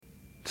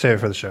Save it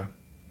for the show.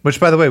 Which,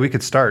 by the way, we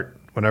could start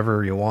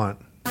whenever you want.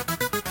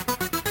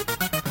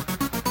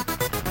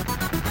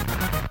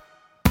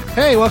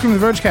 Hey, welcome to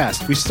the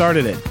Vergecast. We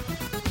started it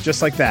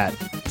just like that.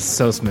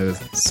 So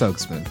smooth. So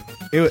smooth.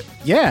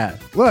 Yeah.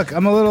 Look,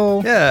 I'm a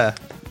little... Yeah.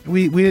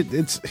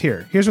 It's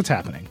here. Here's what's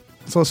happening.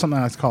 It's a little something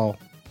I like to call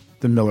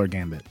the Miller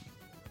Gambit.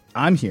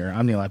 I'm here.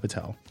 I'm Neil I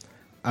Patel.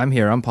 I'm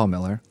here. I'm Paul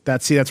Miller.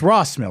 That's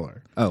Ross Miller.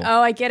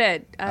 Oh, I get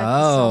it. This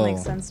all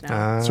makes sense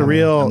now. It's a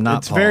real... not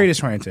It's Paul. very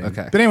disorienting.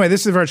 Okay. But anyway,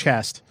 this is the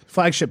Vergecast,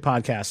 flagship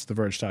podcast,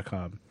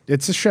 theverge.com.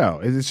 It's a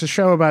show. It's a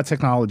show about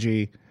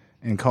technology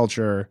and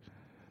culture.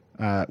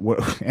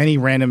 Any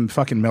random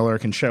fucking Miller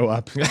can show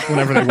up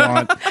whenever they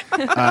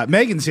want.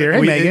 Megan's here.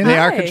 Hey, Megan. They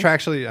are Hi.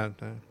 contractually...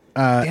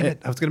 damn it.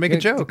 I was going to make a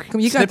joke.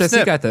 You got this.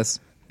 You got this.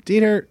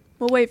 Dieter.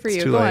 We'll wait for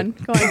you. too Go late.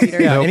 on,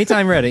 Peter. Yeah.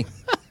 Anytime ready.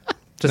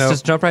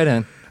 Just jump right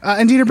in.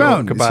 And Dieter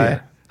Bone. is Goodbye.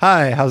 here.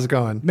 Hi, how's it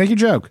going? Make your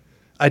joke.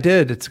 I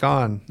did. It's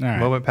gone. All right.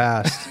 Moment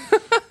passed.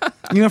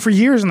 You know, for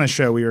years on the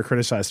show, we were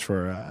criticized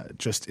for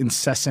just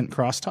incessant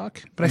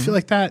crosstalk. But I feel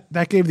like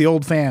that gave the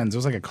old fans, it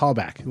was like a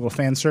callback, a little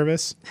fan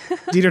service.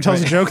 Dieter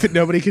tells a joke that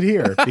nobody could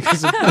hear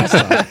because of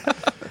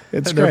crosstalk.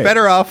 It's They're great.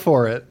 better off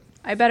for it.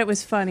 I bet it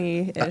was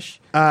funny-ish.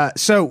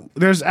 So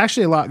there's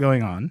actually a lot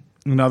going on.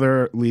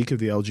 Another leak of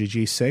the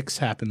LG-G6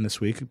 happened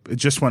this week. It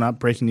just went up,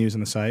 breaking news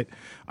on the site.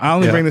 I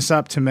only bring this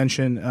up to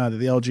mention that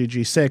the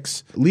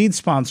LG-G6, lead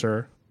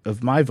sponsor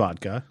of my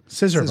vodka,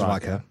 Scissor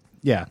Vodka.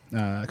 Yeah,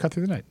 cut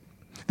through the night.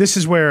 This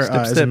is where, Snip,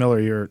 as a snip. Miller,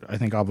 you're, I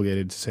think,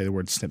 obligated to say the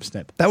word snip,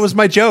 snip. That was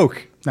my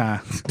joke. Nah.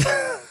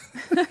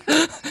 It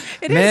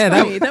is Man,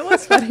 funny. That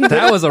was funny.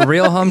 That was a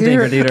real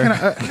humdinger,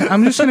 Dieter.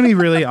 I'm just going to be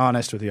really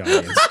honest with the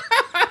audience.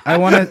 I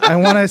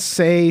want to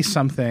say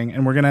something,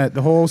 and we're going to,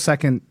 the whole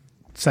second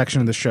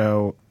section of the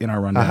show in our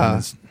rundown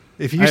is,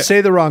 If you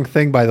say the wrong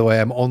thing, by the way,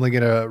 I'm only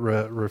going to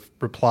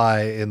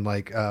reply in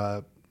like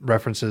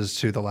references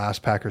to the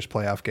last Packers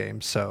playoff game.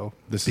 So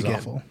this begin. is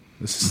awful.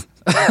 This is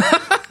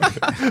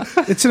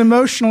it's an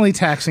emotionally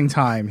taxing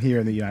time here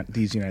in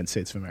these United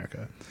States of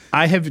America.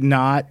 I have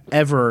not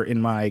ever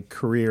in my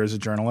career as a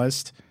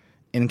journalist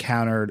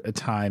encountered a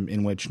time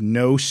in which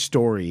no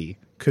story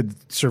could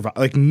survive.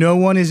 Like, no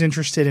one is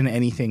interested in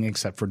anything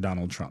except for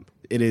Donald Trump.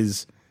 It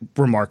is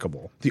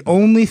remarkable. The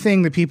only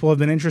thing that people have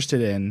been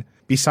interested in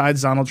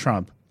besides Donald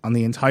Trump on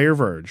the entire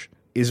Verge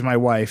is my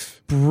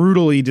wife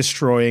brutally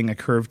destroying a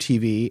curved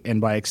TV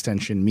and by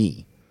extension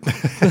me.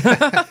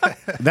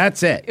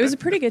 That's it. It was a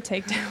pretty good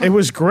takedown. It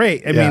was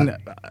great. I Yeah.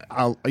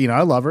 mean,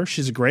 I love her.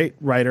 She's a great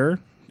writer.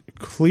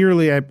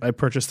 Clearly, I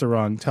purchased the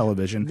wrong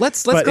television.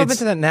 Let's But go it's-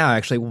 into that now.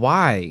 Actually,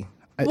 why?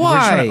 We're just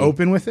Why? going to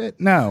open with it?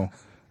 No,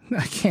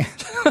 I can't.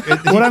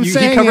 What I'm You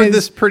saying covered is,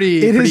 this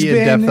pretty it has in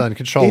depth on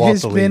Control It Alt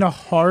has Delete. been a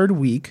hard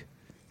week.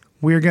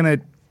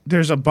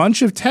 There's a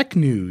bunch of tech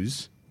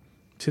news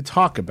to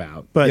talk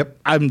about, but Yep.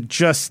 I'm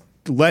just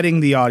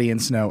letting the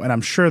audience know, and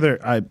I'm sure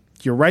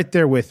you're right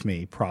there with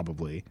me,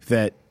 probably,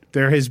 that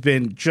there has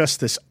been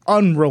just this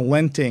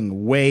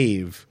unrelenting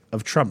wave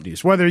of Trump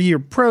news. Whether you're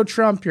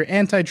pro-Trump, you're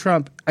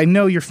anti-Trump, I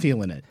know you're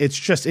feeling it. It's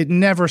just, it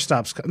never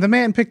stops. The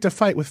man picked a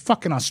fight with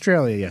fucking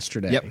Australia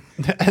yesterday. Yep.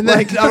 And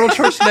then Donald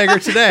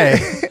Schwarzenegger today.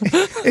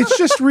 It's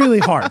just really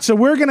hard. So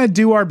we're going to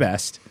do our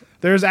best.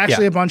 There's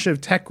actually a bunch of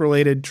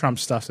tech-related Trump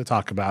stuff to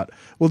talk about.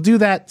 We'll do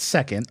that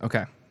second.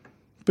 Okay.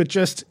 But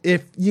just,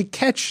 if you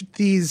catch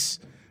these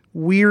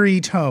weary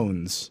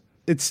tones,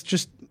 it's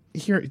just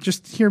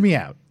hear me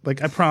out.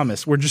 Like, I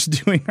promise, we're just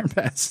doing our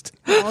best.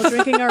 All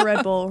drinking our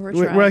Red Bull. We're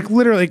trying. We're like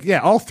literally,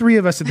 all three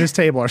of us at this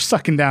table are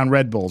sucking down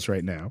Red Bulls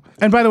right now.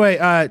 And by the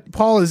way,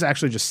 Paul is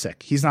actually just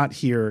sick. He's not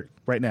here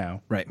right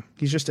now. Right.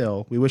 He's just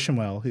ill. We wish him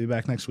well. He'll be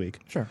back next week.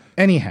 Sure.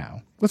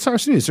 Anyhow, let's start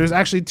with news. There's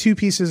actually two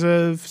pieces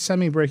of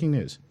semi-breaking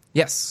news.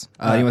 Yes.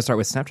 You want to start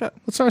with Snapchat?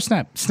 Let's start with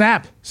Snap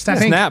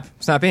Inc.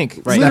 Snap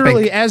Inc. Right.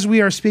 Literally, as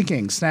we are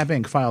speaking, Snap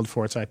Inc. filed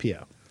for its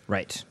IPO.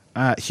 Right.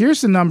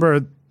 Here's the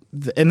number,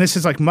 and this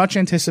is like much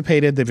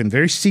anticipated. They've been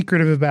very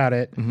secretive about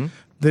it. Mm-hmm.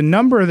 The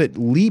number that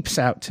leaps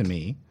out to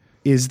me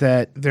is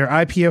that their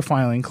IPO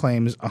filing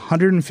claims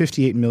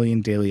 158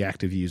 million daily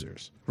active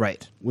users.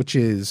 Right. Which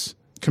is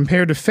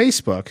compared to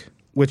Facebook,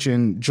 which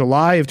in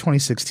July of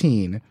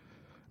 2016,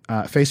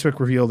 Facebook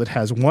revealed it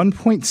has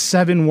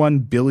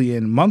 1.71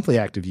 billion monthly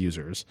active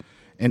users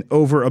and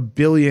over 1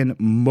 billion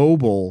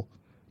mobile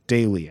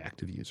daily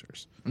active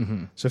users.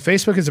 Mm-hmm. So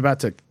Facebook is about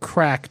to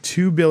crack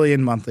 2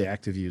 billion monthly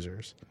active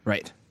users.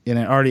 Right. And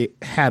it already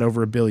had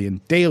over 1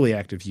 billion daily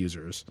active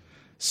users.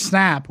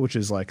 Snap, which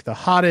is like the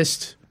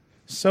hottest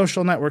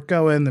social network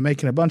going, they're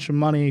making a bunch of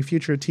money,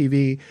 future of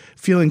TV,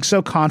 feeling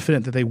so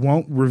confident that they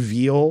won't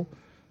reveal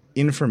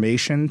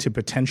information to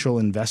potential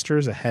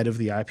investors ahead of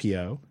the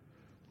IPO.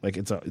 Like,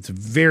 it's a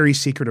very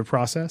secretive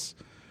process.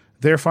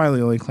 Their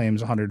filing only claims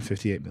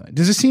 158 million.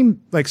 Does it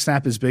seem like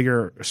Snap is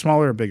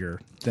smaller or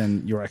bigger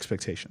than your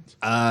expectations?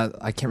 I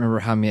can't remember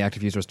how many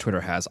active users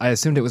Twitter has. I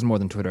assumed it was more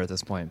than Twitter at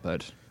this point,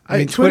 but I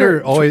mean,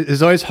 Twitter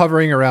is always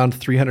hovering around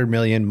 300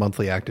 million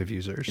monthly active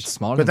users. it's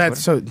smaller But than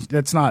Twitter.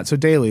 that's not. So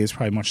daily is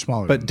probably much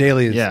smaller. But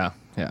daily is... Yeah.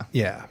 Yeah.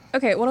 Yeah.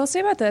 Okay, what I'll say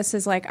about this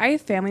is like I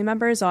have family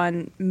members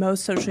on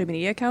most social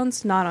media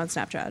accounts, not on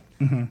Snapchat.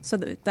 So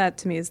that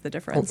to me is the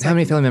difference. How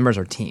many family members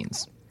are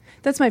teens?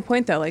 That's my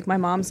point, though. Like my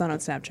mom's not on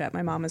Snapchat.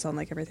 My mom is on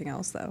like everything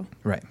else, though.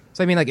 Right.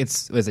 So I mean, like,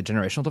 is it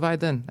generational divide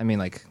then? I mean,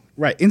 like,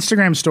 Right.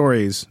 Instagram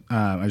Stories.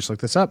 I just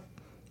looked this up.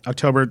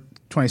 October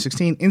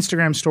 2016.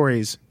 Instagram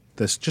Stories.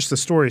 Just the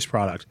Stories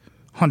product.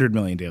 100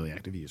 million daily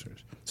active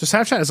users. So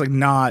Snapchat is like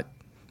not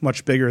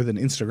much bigger than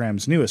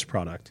Instagram's newest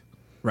product.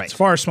 right. It's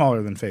far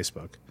smaller than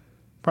Facebook.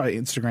 Probably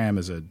Instagram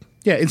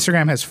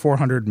Instagram has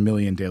 400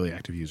 million daily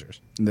active users.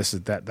 And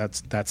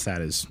that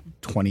is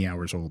 20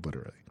 hours old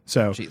literally.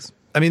 So Jeez.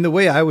 I mean, the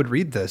way I would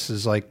read this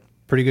is like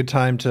pretty good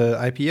time to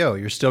IPO.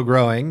 You're still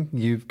growing.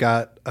 You've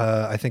got,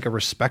 I think, a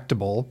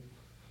respectable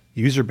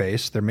user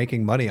base. They're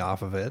making money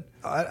off of it.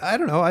 I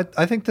don't know.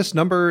 I think this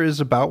number is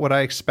about what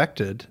I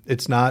expected.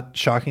 It's not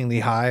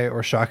shockingly high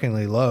or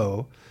shockingly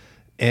low.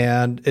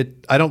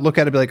 And I don't look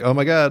at it and be like, oh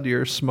my God,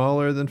 you're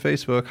smaller than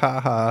Facebook. Ha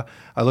ha.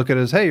 I look at it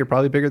as, hey, you're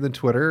probably bigger than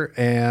Twitter.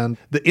 And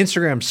the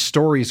Instagram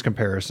stories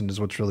comparison is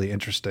what's really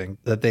interesting.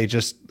 That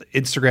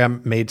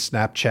Instagram made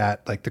Snapchat,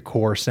 like the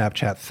core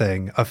Snapchat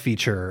thing, a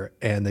feature,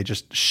 and they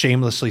just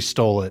shamelessly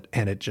stole it,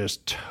 and it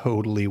just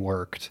totally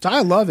worked.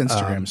 I love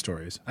Instagram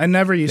Stories. I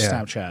never use yeah.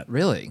 Snapchat.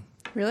 Really?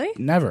 Really?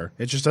 Never.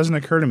 It just doesn't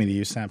occur to me to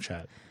use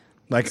Snapchat.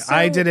 Like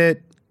I did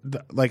it.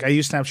 Like I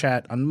used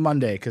Snapchat on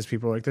Monday because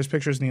people were like, "There's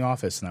pictures in the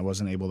office," and I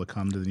wasn't able to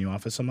come to the new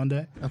office on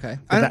Monday. Okay.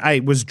 But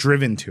I was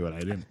driven to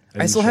it.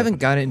 I still haven't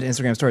gotten into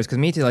Instagram stories because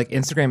me too, like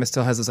Instagram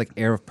still has this like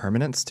air of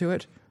permanence to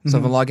it. So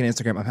if I log in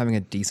Instagram, I'm having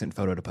a decent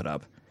photo to put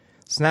up.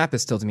 Snap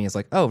is still to me is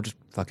like, oh, just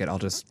fuck it. I'll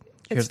just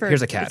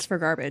here's a cat. It's for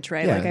garbage,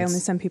 right? Yeah, like I only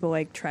send people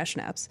like trash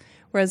snaps.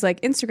 Whereas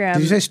like Instagram,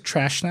 Did you say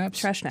trash snaps?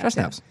 trash snaps? Trash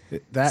yeah.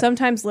 snaps. That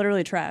Sometimes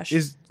literally trash.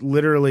 is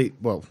literally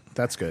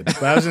that's good.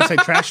 But I was going to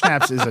say trash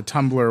snaps is a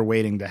Tumblr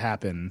waiting to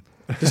happen.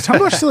 Does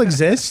Tumblr still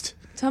exist?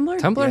 Tumblr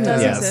Tumblr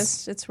does Yes.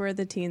 exist. It's where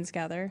the teens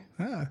gather.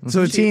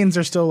 So the teens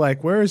are still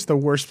like, where is the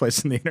worst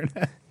place on the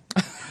internet?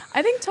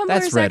 I think Tumblr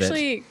That's is Reddit.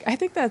 actually. I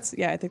think that's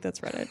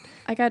Reddit.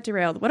 I got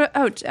derailed.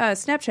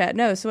 Snapchat.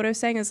 No. So what I was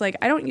saying is like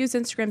I don't use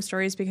Instagram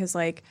stories because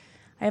like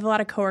I have a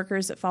lot of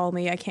coworkers that follow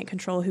me. I can't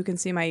control who can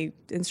see my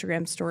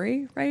Instagram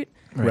story, right?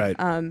 Right.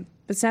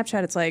 But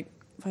Snapchat, it's like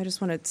if I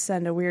just want to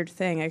send a weird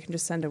thing, I can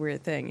just send a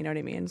weird thing. You know what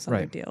I mean? It's not a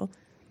Right. big deal.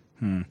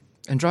 And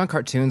drawing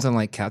cartoons on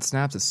like cat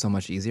snaps is so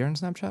much easier in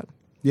Snapchat.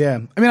 Yeah.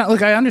 I mean,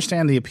 look, I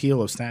understand the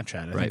appeal of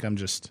Snapchat. I Right. think I'm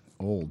just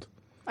old.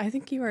 I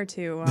think you are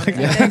too.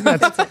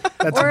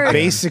 That's Or-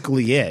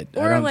 basically it. I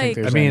or don't like, think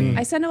there's I mean, any-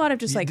 I send a lot of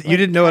just like you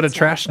didn't know what a cat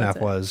trash snaps,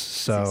 snap was.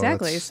 So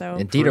exactly. that's- So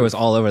And Dieter was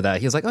all over that.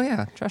 He was like, oh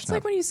yeah, trash it's snap.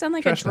 like when you send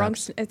like Trash a drunk.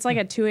 snaps. It's like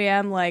at 2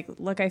 a.m. Like,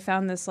 look, I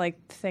found this like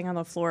thing on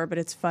the floor, but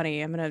it's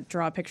funny. I'm gonna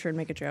draw a picture and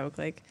make a joke.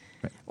 Like,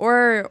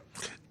 or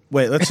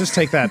Wait, let's just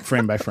take that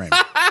frame by frame.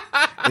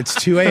 It's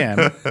 2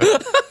 a.m.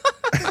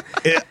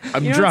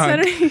 I'm you don't drunk.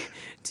 send any 2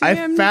 I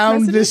a.m.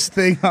 found messages. this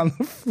thing on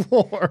the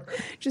floor.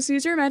 Just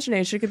use your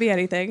imagination. It could be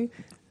anything.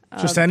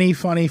 Just any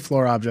funny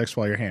floor objects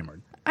while you're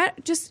hammered.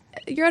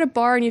 You're at a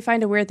bar and you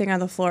find a weird thing on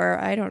the floor.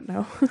 I don't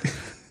know.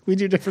 We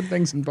do different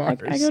things in bars.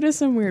 I go to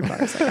some weird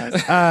bars, I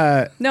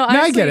guess. No, honestly,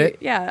 I get it.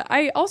 Yeah,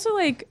 I also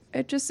like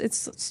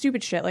it's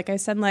stupid shit. Like I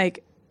send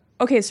like,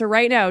 okay, so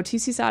right now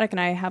TC Sonic and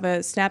I have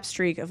a snap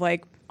streak of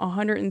like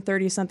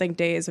 130 something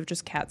days of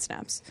just cat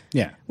snaps.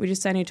 Yeah. We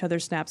just send each other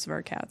snaps of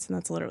our cats, and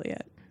that's literally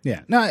it.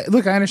 Yeah. No,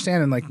 look, I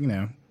understand. And like,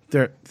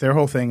 their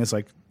whole thing is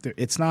like,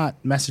 it's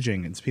not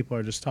messaging. It's people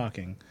are just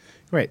talking.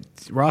 Right.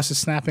 Ross is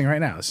snapping right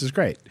now. This is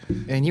great.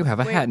 And you have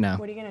a hat now.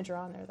 What are you gonna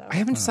draw on there though? I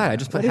haven't decided. I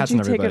just put What did hats you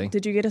on everybody.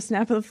 Did you get a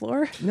snap of the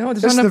floor? No,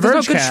 This there's is no, the there's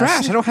no good Vergecast,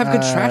 trash. I don't have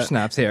good trash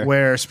snaps here.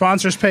 Where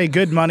sponsors pay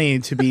good money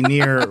to be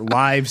near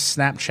live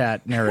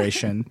Snapchat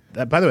narration.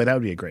 By the way, that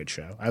would be a great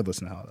show. I would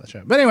listen to the hell out of that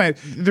show. But anyway,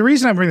 the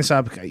reason I bring this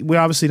up, we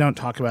obviously don't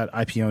talk about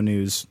IPO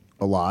news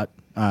a lot,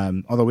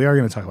 although we are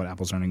going to talk about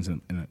Apple's earnings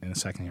in a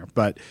second here.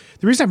 But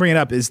the reason I bring it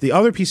up is the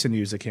other piece of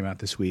news that came out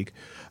this week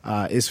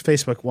is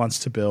Facebook wants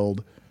to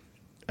build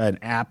an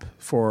app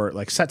for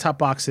like set-top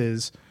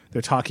boxes.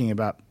 They're talking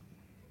about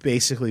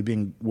basically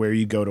being where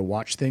you go to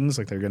watch things.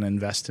 Like they're going to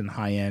invest in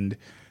high-end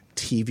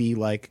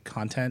TV-like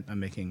content. I'm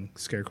making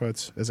scare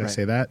quotes as I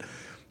say that.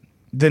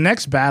 The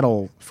next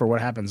battle for what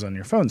happens on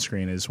your phone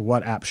screen is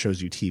what app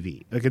shows you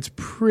TV. Like it's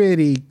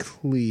pretty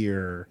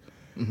clear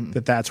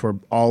that that's where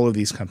all of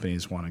these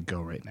companies want to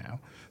go right now.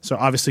 So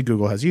obviously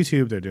Google has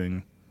YouTube. They're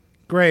doing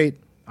great.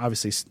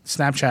 Obviously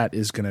Snapchat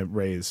is going to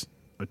raise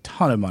a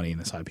ton of money in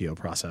this IPO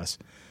process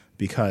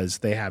because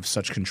they have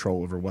such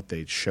control over what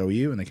they show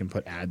you and they can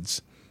put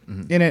ads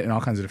in it in all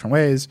kinds of different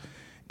ways.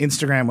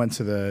 Instagram went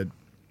to the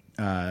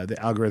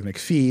algorithmic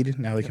feed.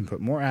 Now they can put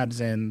more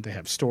ads in. They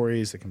have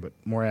stories. They can put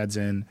more ads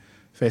in.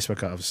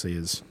 Facebook obviously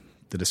is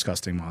the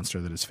disgusting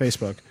monster that is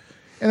Facebook.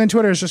 And then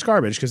Twitter is just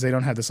garbage because they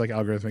don't have this like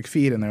algorithmic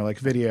feed and they're like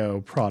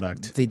video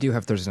product. They do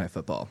have Thursday Night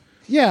Football.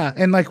 Yeah,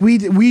 and like we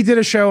did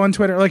a show on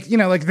Twitter, like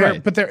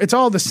Right. but it's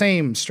all the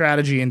same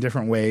strategy in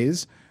different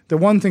ways. The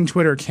one thing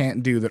Twitter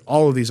can't do that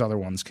all of these other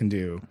ones can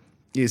do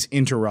is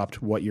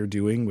interrupt what you're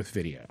doing with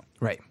video.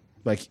 Right.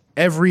 Like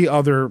every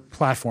other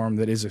platform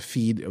that is a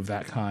feed of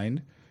that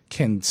kind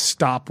can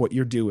stop what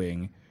you're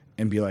doing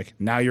and be like,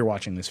 now you're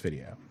watching this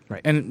video.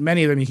 Right. And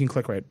many of them you can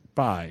click right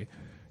by.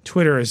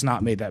 Twitter has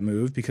not made that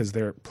move because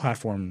their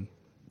platform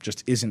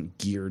just isn't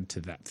geared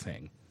to that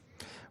thing.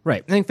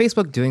 Right. I think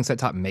Facebook doing set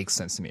top makes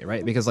sense to me,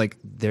 right? Because like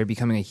they're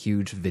becoming a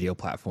huge video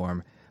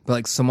platform. But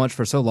like so much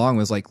for so long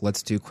was like,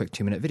 let's do quick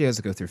 2-minute videos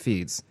that go through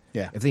feeds.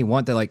 Yeah. If they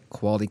want that like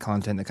quality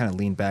content that kind of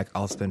lean back,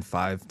 I'll spend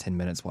 5-10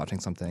 minutes watching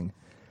something.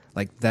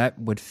 Like that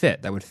would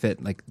fit. That would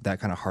fit like that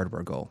kind of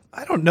hardware goal.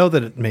 I don't know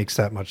that it makes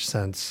that much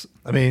sense.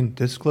 I mean,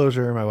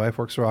 disclosure: my wife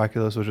works for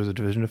Oculus, which is a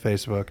division of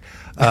Facebook.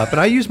 But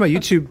I use my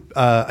YouTube.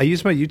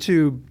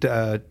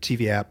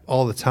 TV app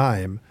all the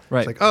time. Right.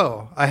 It's like,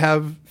 oh, I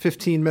have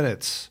 15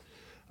 minutes.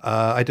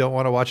 I don't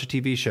want to watch a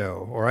TV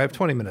show, or I have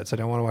 20 minutes. I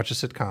don't want to watch a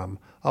sitcom.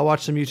 I'll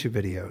watch some YouTube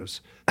videos.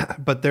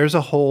 But there's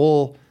a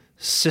whole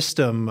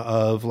system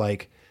of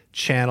like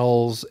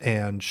channels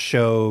and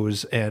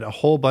shows and a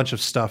whole bunch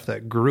of stuff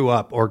that grew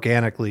up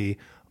organically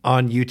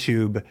on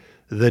YouTube,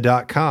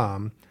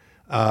 the.com,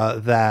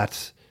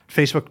 that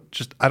Facebook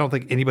just, I don't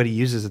think anybody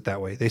uses it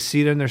that way. They see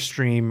it in their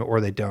stream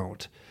or they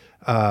don't.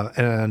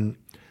 And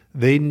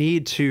they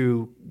need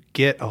to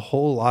get a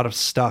whole lot of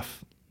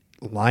stuff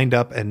lined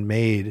up and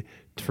made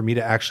for me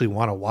to actually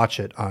want to watch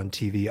it on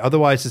TV.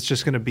 Otherwise, it's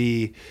just going to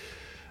be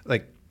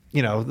like,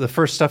 you know, the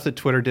first stuff that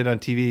Twitter did on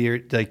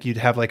TV, like you'd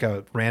have like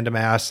a random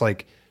ass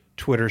like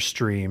Twitter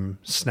stream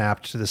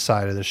snapped to the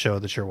side of the show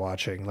that you're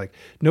watching. Like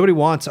nobody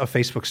wants a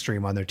Facebook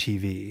stream on their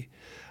TV.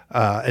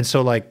 And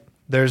so like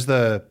does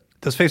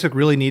Facebook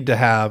really need to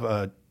have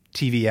a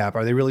TV app?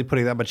 Are they really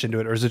putting that much into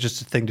it? Or is it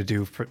just a thing to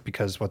do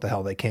because what the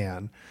hell they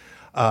can?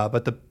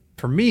 But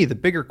for me, the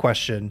bigger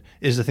question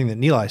is the thing that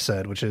Nilay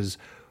said, which is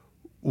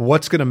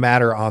what's going to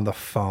matter on the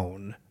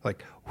phone?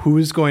 Like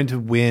who's going to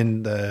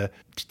win the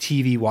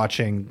TV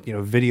watching,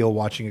 video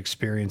watching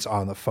experience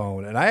on the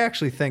phone? And I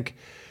actually think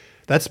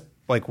that's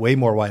like way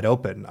more wide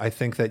open. I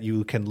think that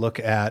you can look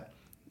at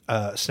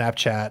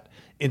Snapchat,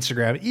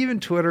 Instagram, even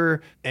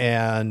Twitter,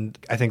 and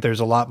I think there's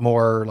a lot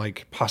more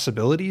like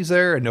possibilities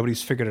there, and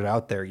nobody's figured it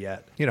out there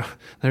yet.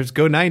 There's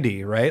Go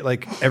 90, right?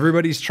 Like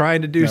everybody's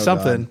trying to do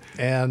something,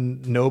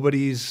 and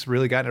nobody's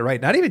really gotten it right.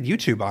 Not even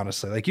YouTube,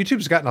 honestly. Like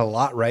YouTube's gotten a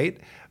lot right,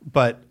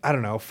 but I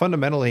don't know.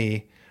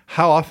 Fundamentally,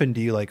 how often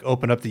do you like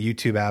open up the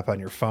YouTube app on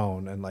your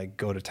phone and like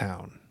go to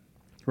town?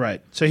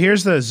 Right. So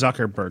here's the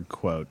Zuckerberg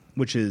quote,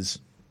 which is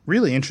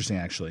really interesting,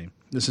 actually.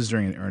 This is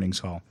during an earnings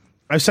call.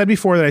 I've said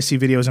before that I see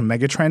video as a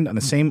megatrend on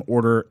the same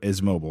order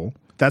as mobile.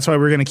 That's why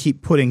we're going to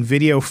keep putting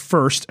video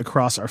first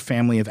across our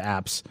family of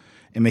apps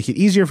and make it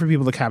easier for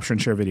people to capture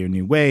and share video in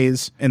new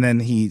ways. And then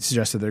he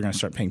suggested they're going to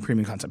start paying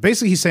premium content.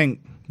 Basically, he's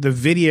saying the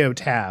video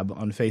tab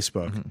on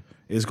Facebook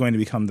is going to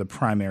become the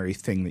primary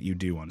thing that you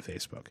do on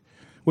Facebook,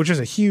 which is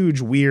a huge,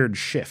 weird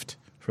shift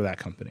for that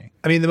company.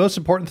 I mean, the most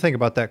important thing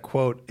about that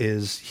quote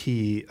is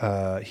he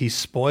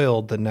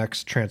spoiled the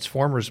next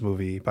Transformers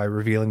movie by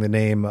revealing the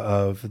name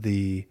of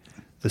the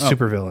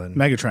supervillain.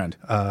 Megatrend.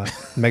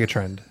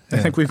 Megatrend. I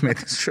think we've made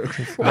this joke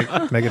before.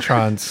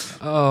 Megatron's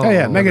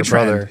Megatrend.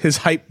 brother. His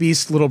hype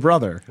beast little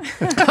brother.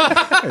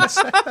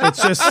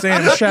 it's just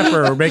Sam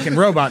Shepard making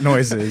robot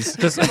noises.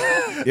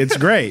 It's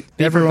great.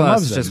 Everyone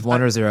loves it. Just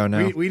 1 or 0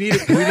 now. We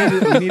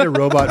need a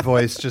robot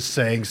voice just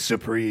saying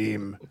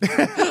supreme.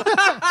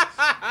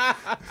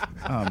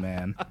 Oh,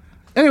 man.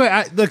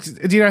 Anyway, look,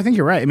 dude, I think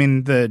you're right. I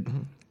mean, the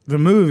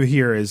move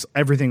here is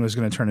everything was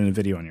going to turn into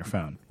video on your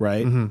phone,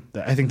 right?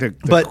 I think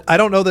but I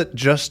don't know that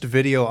just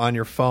video on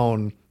your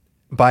phone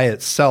by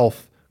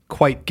itself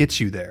quite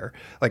gets you there.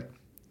 Like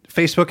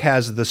Facebook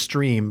has the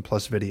stream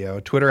plus video.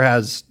 Twitter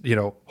has,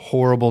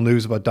 horrible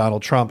news about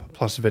Donald Trump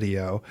plus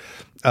video.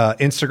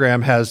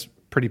 Instagram has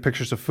pretty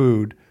pictures of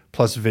food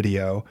plus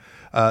video.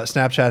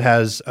 Snapchat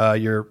has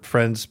your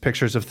friends'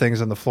 pictures of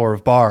things on the floor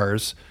of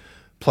bars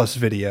plus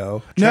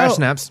video. Trash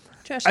snaps.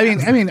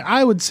 I mean,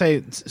 I would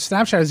say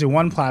Snapchat is the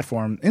one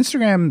platform.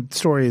 Instagram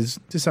stories,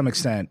 to some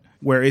extent,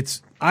 where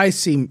I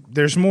see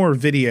there's more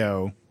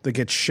video that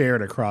gets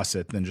shared across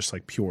it than just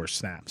like pure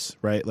snaps,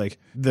 right? Like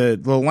the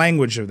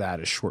language of that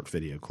is short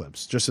video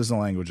clips, just as the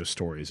language of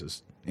stories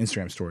is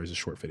Instagram stories is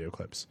short video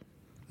clips.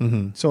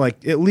 So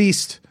like at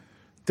least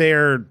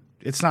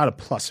it's not a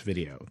plus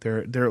video.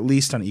 They're at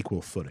least on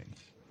equal footing.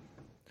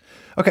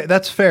 Okay,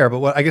 that's fair. But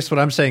what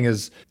I'm saying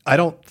is, I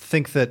don't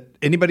think that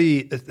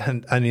anybody.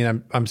 I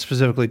mean, I'm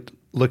specifically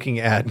looking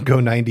at Go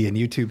 90 and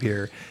YouTube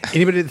here.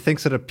 Anybody that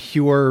thinks that a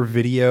pure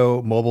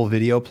mobile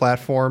video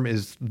platform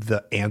is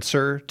the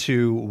answer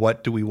to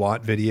what do we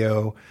want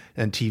video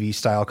and TV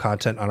style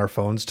content on our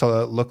phones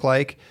to look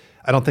like,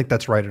 I don't think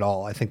that's right at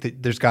all. I think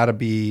that there's got to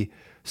be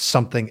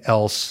something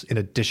else in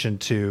addition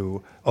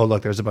to, oh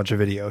look, there's a bunch of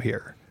video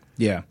here.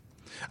 Yeah.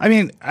 I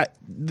mean,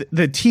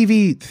 the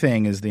TV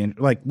thing is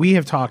we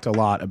have talked a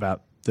lot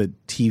about the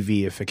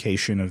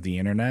TV-ification of the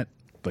internet,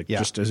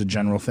 just as a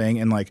general thing.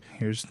 And like,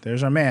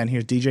 there's our man,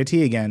 here's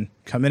DJT again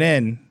coming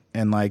in,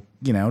 and like,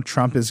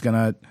 Trump is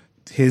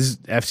his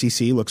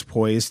FCC looks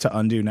poised to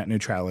undo net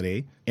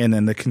neutrality, and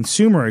then the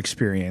consumer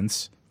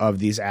experience of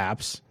these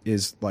apps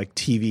is like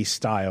TV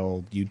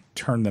style. You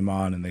turn them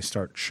on and they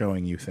start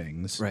showing you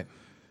things. Right.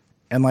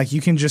 And like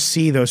you can just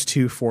see those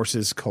two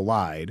forces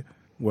collide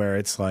where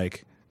it's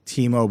like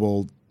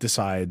T-Mobile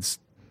decides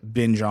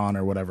Binge On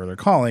or whatever they're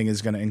calling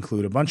is going to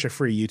include a bunch of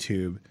free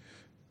YouTube,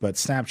 but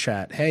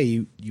Snapchat, hey,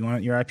 you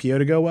want your IPO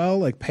to go well?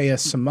 Like pay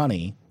us some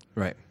money.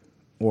 Right.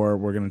 Or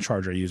we're going to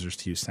charge our users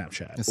to use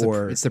Snapchat.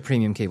 It's the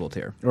premium cable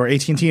tier. Or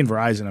AT&T and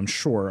Verizon, I'm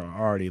sure, are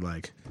already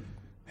like,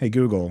 hey,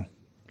 Google,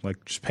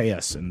 like just pay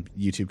us and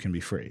YouTube can be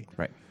free.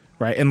 Right.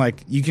 Right. And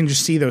like you can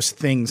just see those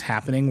things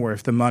happening where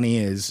if the money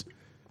is,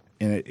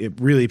 and it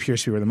really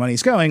appears to be where the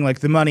money's going, like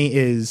the money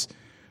is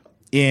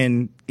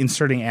in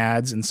inserting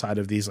ads inside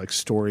of these like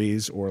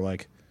stories or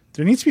like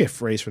there needs to be a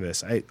phrase for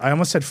this. I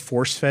almost said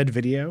force-fed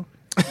video.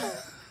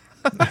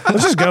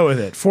 Let's just go with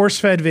it.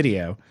 Force-fed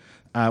video.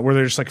 Where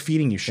they're just like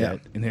feeding you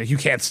shit and you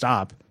can't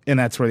stop, and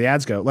that's where the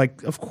ads go.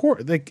 Like, of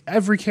course, like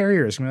every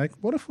carrier is gonna be like,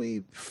 "What if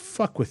we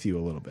fuck with you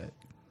a little bit?"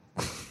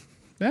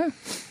 Yeah,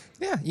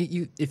 Yeah.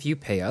 You if you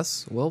pay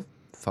us, we'll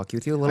fuck you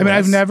with you a little. I mean,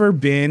 less. I've never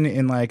been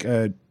in like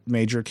a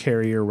major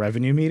carrier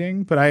revenue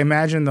meeting, but I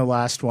imagine the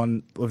last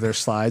one of their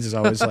slides is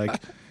always like,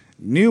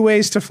 "New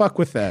ways to fuck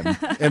with them,"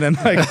 and then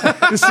like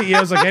the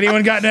CEO's like,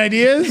 "Anyone got any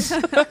ideas?"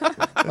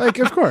 Like,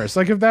 of course.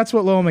 Like, if that's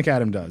what Lowell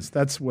McAdam does,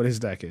 that's what his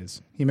deck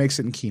is. He makes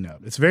it in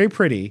Keynote. It's very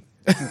pretty.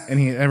 And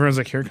everyone's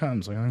like, here it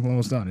comes. Like, I'm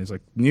almost done. He's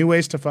like, new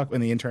ways to fuck.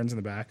 And the intern's in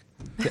the back.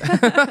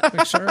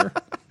 Like, sure.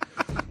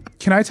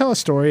 Can I tell a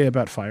story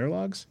about fire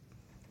logs?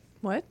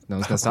 What? No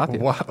one's gonna stop you.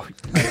 Wow.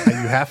 You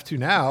have to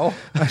now.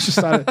 I just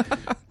thought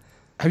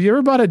have you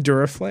ever bought a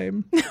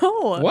Duraflame?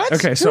 No. What?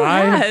 Okay, so Who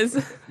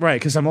has? right,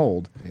 because I'm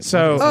old.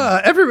 So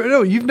Everybody,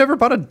 no, you've never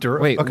bought a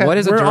Duraflame. Wait, okay. what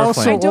is a We're Duraflame?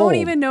 also I don't old.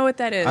 even know what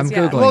that is. I'm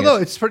yeah. Googling. Well,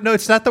 no,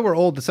 it's not that we're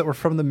old. It's that we're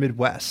from the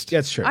Midwest.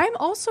 that's true. I'm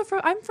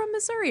from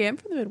Missouri. I'm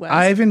from the Midwest.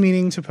 I've been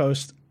meaning to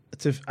post.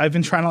 I've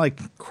been trying to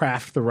like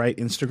craft the right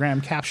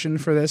Instagram caption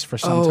for this for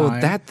some Oh,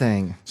 time. that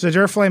thing. So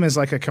Duraflame is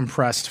like a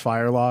compressed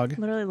fire log.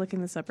 literally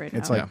looking this up right now.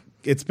 It's like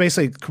it's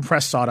basically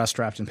compressed sawdust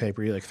wrapped in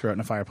paper. You like throw it in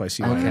a fireplace.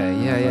 You light it,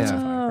 Okay, yeah, it lights yeah.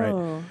 on fire, right?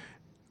 Oh.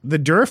 The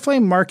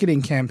Duraflame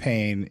marketing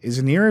campaign,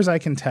 as near as I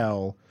can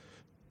tell,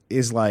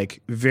 is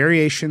like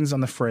variations on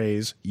the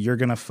phrase "You're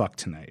gonna fuck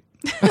tonight."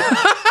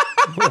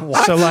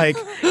 So like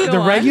the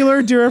on.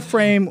 regular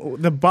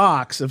Duraflame, the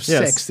box of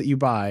Yes. 6 that you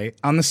buy,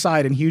 on the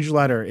side in huge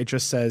letter, it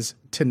just says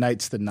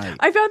 "Tonight's the night."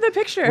 I found the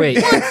picture.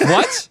 Wait,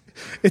 what?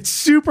 It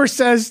super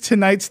says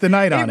 "Tonight's the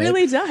night" on it. It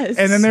really does.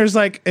 And then there's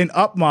like an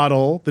up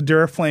model, the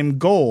Duraflame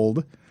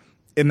Gold,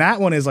 and that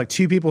one is like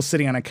 2 people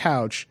sitting on a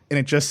couch, and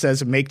it just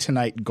says "Make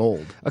tonight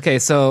gold." Okay,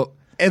 so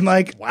And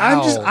like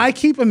Wow. I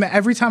keep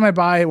every time I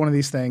buy one of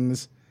these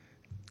things,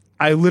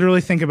 I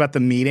literally think about the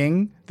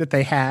meeting that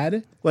they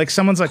had. Like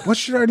someone's like, "What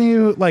should our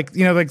new like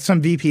like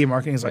some VP of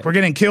marketing is like, we're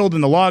getting killed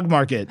in the log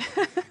market,"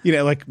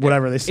 like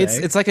whatever they say.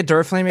 it's like a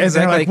Duraflame and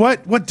they're exec.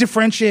 like, what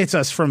differentiates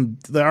us from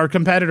our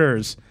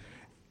competitors?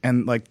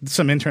 And like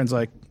some interns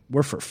like,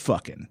 we're for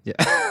fucking. Yeah.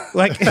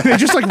 Like they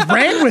just like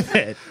ran with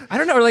it. I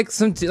don't know, or like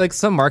some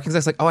marketing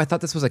exec's like, oh, I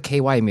thought this was a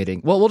KY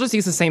meeting. Well, we'll just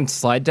use the same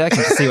slide deck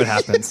and just see what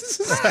happens.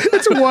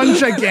 It's one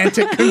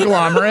gigantic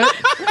conglomerate.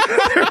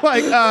 They're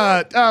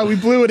like, we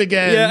blew it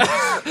again.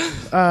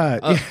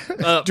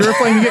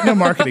 Duraflame, you get no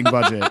marketing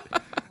budget.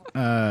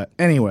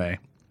 Anyway,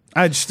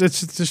 I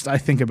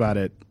think about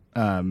it.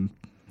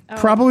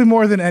 Probably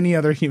more than any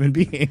other human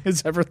being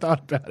has ever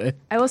thought about it.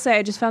 I will say,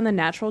 I just found the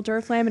natural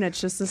Duraflame, and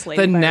it's just this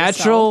lady. The by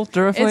natural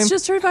herself. Duraflame? It's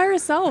just her by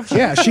herself.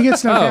 Yeah, she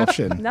gets no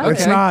caption. No.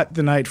 It's Okay. not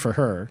the night for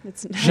her.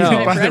 It's No.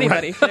 not for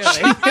anybody, clearly.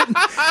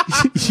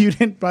 You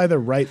didn't buy the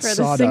right For the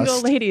sawdust.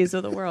 single ladies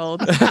of the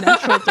world,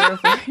 natural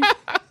Duraflame.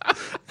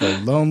 The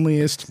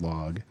loneliest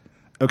log.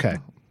 Okay.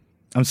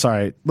 I'm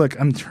sorry. Look,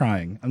 I'm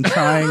trying.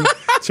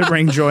 To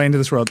bring joy into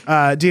this world.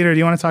 Dieter, do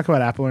you want to talk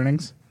about Apple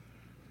earnings?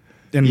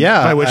 And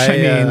Yeah, by which I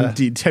I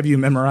mean, have you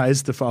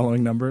memorized the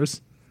following numbers?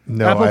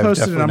 No, Apple I've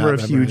posted a definitely number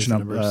not of huge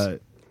memorized the numbers.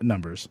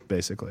 numbers,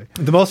 basically.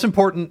 The most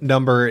important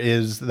number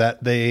is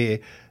that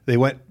they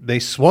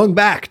swung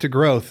back to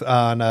growth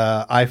on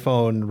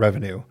iPhone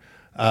revenue,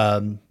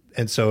 and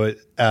so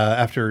it,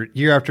 after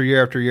year after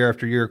year after year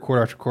after year,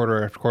 quarter after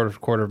quarter after quarter after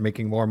quarter of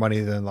making more money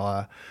than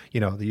the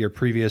year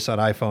previous on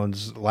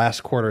iPhones.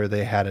 Last quarter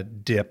they had a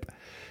dip,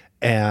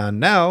 and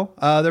now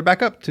they're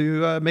back up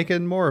to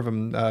making more of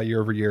them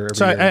year over year.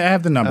 So I every year.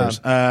 have the numbers.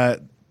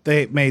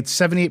 They made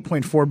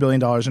 $78.4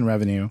 billion in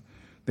revenue.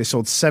 They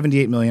sold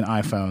 78 million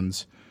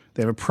iPhones.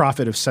 They have a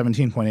profit of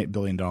 $17.8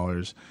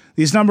 billion.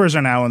 These numbers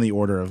are now in the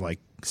order of like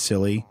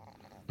silly.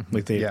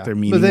 Like they're But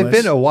meaningless. they've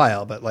been a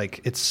while, but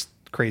like it's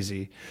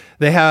crazy.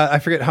 They have, I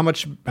forget how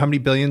many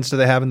billions do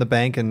they have in the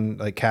bank and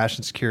like cash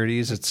and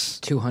securities. It's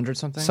 200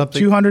 something? something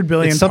 200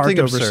 billion it's something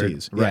parked absurd.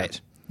 overseas. Right.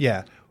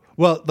 Yeah.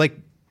 Well, like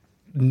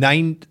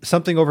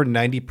something over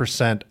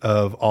 90%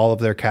 of all of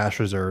their cash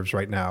reserves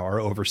right now are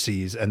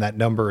overseas, and that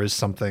number is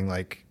something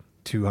like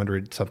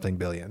 200 something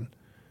billion.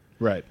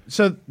 Right.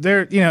 So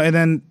they're, and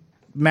then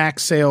Mac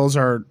sales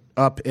are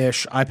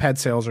up-ish. iPad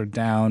sales are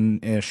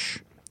down-ish.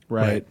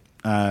 Right.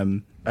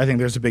 I think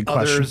there's a big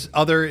question.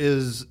 Other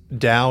is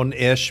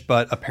down-ish,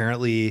 but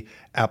apparently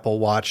Apple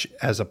Watch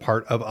as a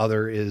part of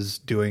Other is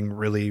doing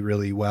really,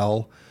 really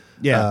well.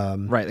 Yeah.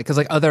 Right, because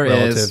like Other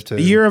relative is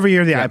to Year over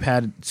year, the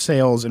iPad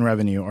sales and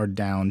revenue are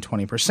down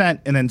 20%,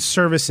 and then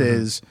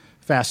services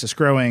fastest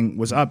growing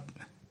was up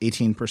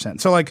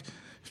 18%. So like,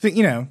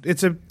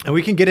 it's a And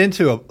we can get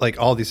into like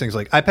all these things.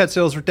 Like iPad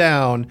sales are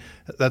down.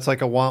 That's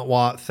like a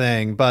want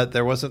thing, but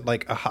there wasn't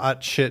like a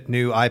hot shit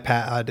new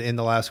iPad in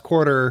the last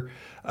quarter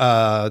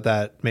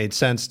that made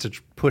sense to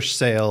push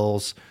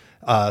sales.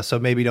 So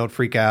maybe don't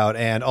freak out.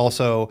 And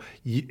also,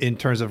 in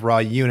terms of raw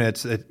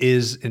units, it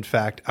is in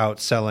fact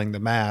outselling the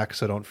Mac.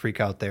 So don't freak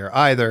out there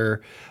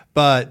either.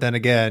 But then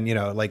again,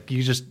 like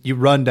you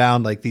run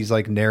down like these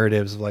like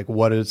narratives of like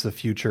what is the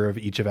future of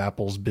each of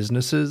Apple's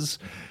businesses.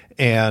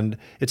 And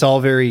it's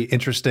all very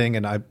interesting,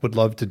 and I would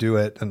love to do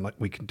it, and like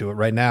we can do it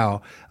right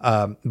now.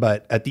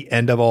 But at the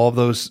end of all of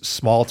those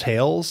small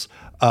tales,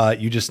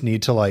 you just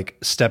need to like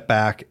step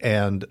back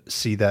and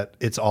see that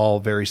it's all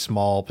very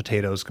small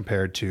potatoes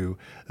compared to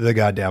the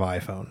goddamn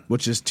iPhone,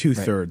 which is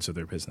 2/3 of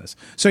their business.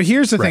 So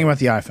here's the thing about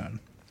the iPhone.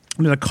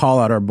 I'm going to call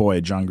out our boy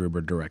John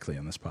Gruber directly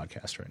on this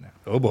podcast right now.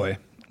 Oh boy,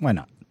 why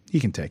not? He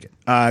can take it.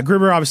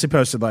 Gruber obviously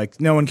posted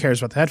like, no one cares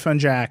about the headphone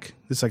jack.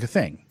 It's like a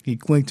thing. He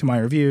linked to my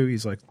review.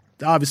 He's like,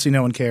 obviously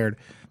no one cared.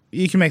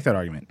 You can make that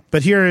argument.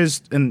 But here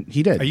is, and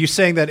he did. Are you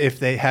saying that if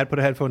they had put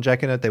a headphone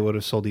jack in it, they would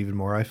have sold even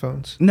more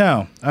iPhones?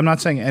 No, I'm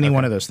not saying any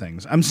one of those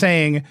things. I'm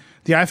saying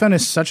the iPhone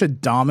is such a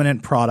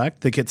dominant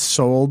product that gets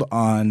sold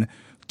on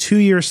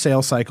 2-year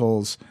sales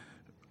cycles,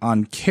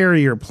 on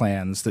carrier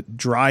plans that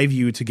drive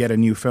you to get a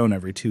new phone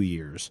every 2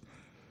 years,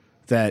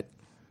 that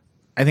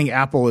I think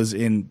Apple is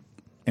in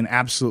an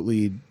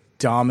absolutely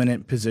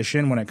dominant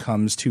position when it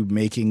comes to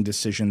making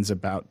decisions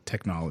about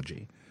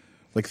technology.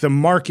 Like the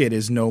market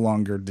is no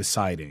longer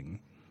deciding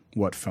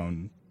what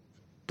phone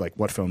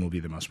will be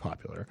the most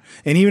popular.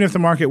 And even if the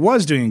market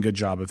was doing a good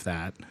job of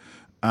that,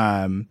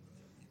 the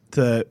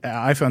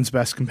iPhone's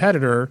best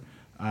competitor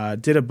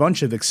did a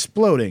bunch of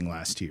exploding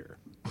last year.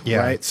 Yeah.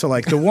 Right. So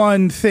like the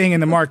one thing in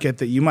the market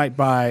that you might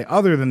buy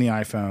other than the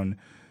iPhone,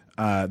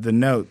 the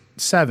Note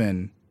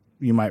 7,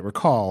 you might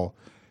recall,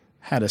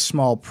 had a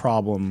small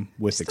problem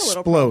with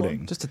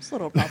exploding. Just a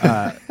little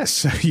problem.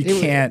 So you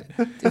can't.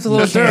 It's a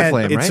little Duraflame,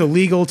 right? It's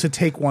illegal to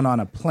take one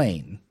on a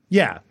plane.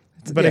 Yeah,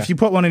 but if you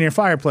put one in your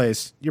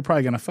fireplace, you're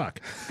probably gonna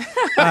fuck.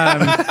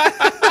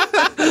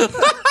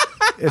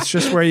 It's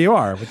just where you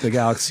are with the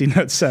Galaxy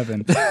Note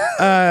 7.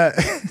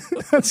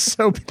 That's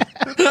so bad.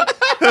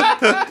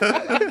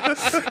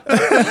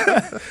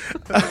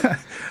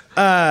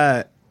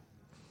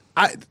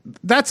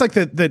 That's like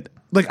the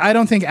like. I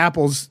don't think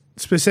Apple's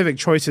specific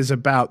choices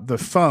about the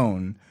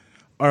phone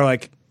are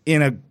like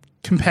in a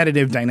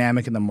competitive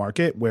dynamic in the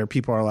market where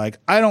people are like,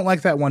 I don't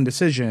like that one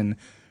decision.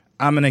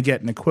 I'm going to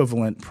get an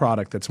equivalent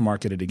product that's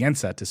marketed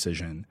against that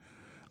decision.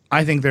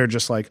 I think they're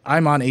just like,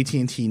 I'm on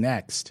AT&T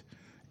Next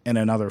and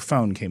another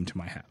phone came to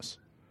my house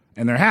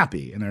and they're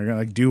happy and they're going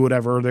to like do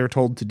whatever they're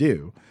told to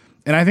do.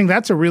 And I think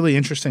that's a really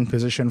interesting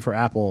position for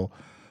Apple.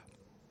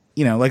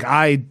 Like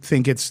I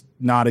think it's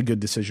not a good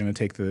decision to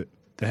take the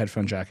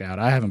headphone jack out.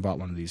 I haven't bought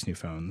one of these new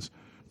phones.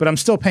 But I'm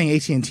still paying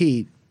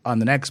AT&T on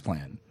the next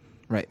plan.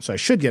 Right. So I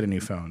should get a new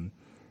phone,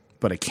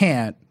 but I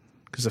can't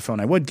because the phone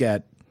I would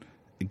get,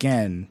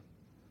 again,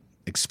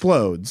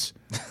 explodes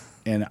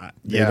and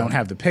they don't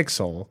have the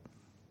Pixel.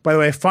 By the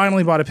way, I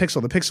finally bought a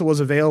Pixel. The Pixel was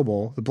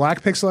available. The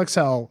black Pixel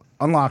XL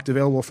unlocked,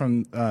 available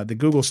from the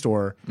Google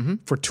store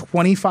for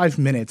 25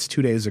 minutes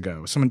 2 days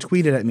ago. Someone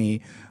tweeted at me.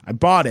 I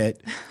bought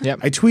it. Yep.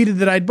 I tweeted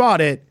that I'd bought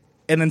it,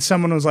 and then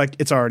someone was like,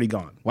 it's already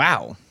gone.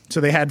 Wow.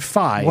 So they had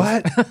 5.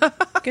 What?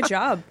 Good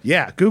job.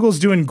 Yeah, Google's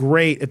doing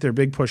great at their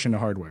big push into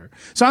hardware.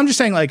 So I'm just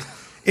saying, like,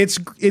 it's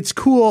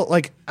cool.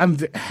 Like, I'm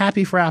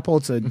happy for Apple.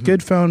 It's a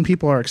good phone.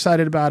 People are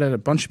excited about it. A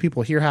bunch of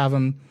people here have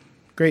them.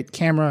 Great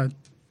camera,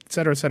 et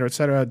cetera, et cetera, et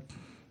cetera.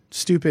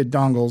 Stupid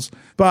dongles.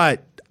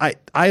 But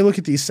I look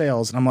at these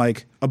sales and I'm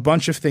like, a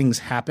bunch of things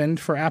happened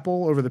for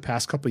Apple over the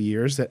past couple of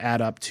years that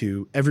add up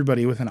to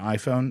everybody with an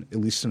iPhone, at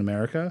least in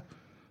America,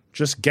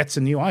 just gets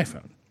a new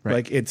iPhone. Right.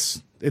 Like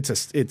it's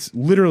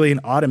literally an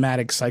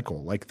automatic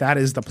cycle. Like that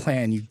is the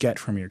plan you get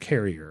from your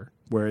carrier,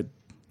 where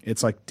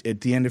it's like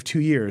at the end of 2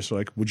 years, so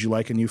like, would you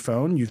like a new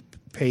phone? You've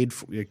paid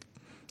for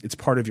it's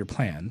part of your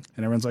plan,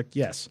 and everyone's like,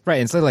 yes.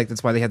 Right, and so like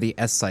that's why they have the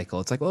S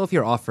cycle. It's like, well, if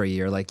you're off for a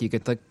year, like you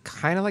get the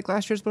kind of like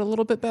last year's, but a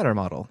little bit better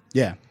model.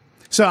 Yeah.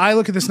 So I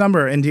look at this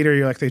number, and Dieter,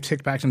 you're like, they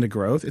ticked back into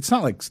growth. It's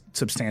not like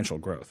substantial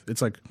growth.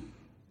 It's like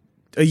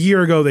a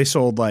year ago they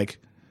sold like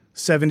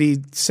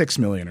 76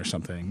 million or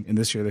something, and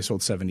this year they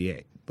sold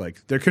 78.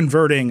 Like they're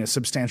converting a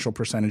substantial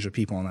percentage of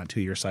people on that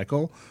 2 year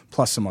cycle,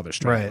 plus some other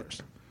stragglers.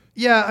 Right.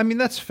 Yeah, I mean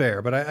that's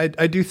fair, but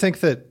I do think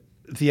that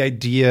the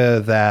idea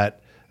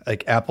that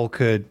like Apple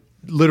could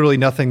literally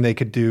nothing they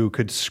could do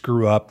could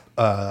screw up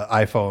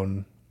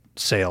iPhone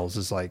sales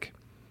is like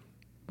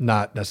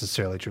not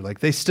necessarily true. Like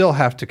they still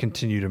have to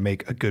continue to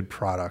make a good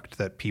product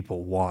that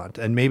people want,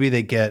 and maybe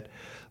they get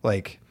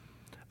like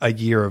a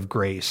year of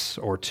grace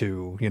or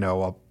two, you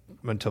know,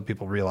 until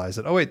people realize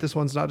that, oh wait, this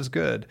one's not as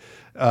good.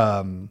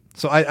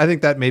 So I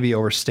think that maybe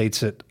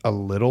overstates it a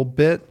little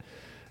bit.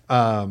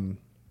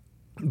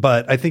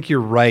 But I think you're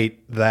right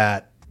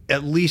that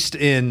at least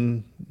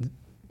in,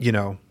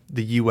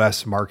 the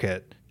US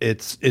market,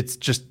 it's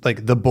just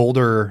like the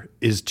boulder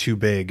is too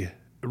big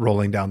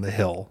rolling down the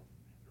hill,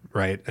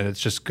 right? And it's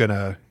just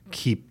gonna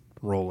keep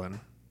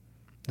rolling.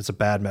 It's a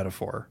bad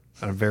metaphor.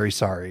 And I'm very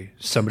sorry.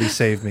 Somebody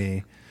save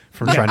me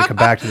from trying to come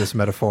back to this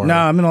metaphor. No,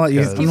 I'm gonna let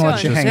you. I'm gonna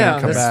let you hang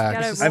out. Come This-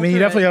 back. I mean, you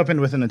definitely opened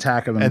with an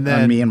attack on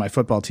then- me and my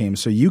football team,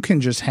 so you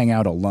can just hang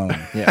out alone.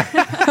 Yeah.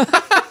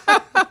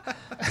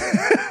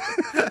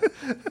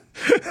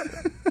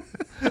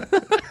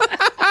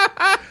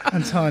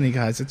 I'm telling you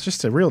guys, it's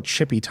just a real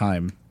chippy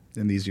time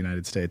in these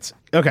United States.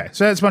 Okay,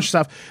 so that's a bunch of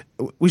stuff.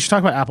 We should talk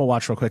about Apple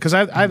Watch real quick because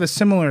I have a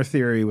similar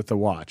theory with the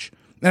watch,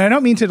 and I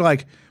don't mean to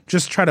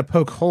just try to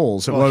poke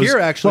holes. Well, here,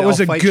 actually, what was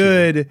I'll a fight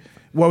good,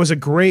 what was a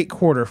great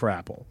quarter for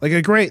Apple? They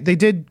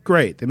did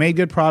great. They made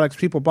good products.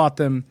 People bought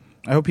them.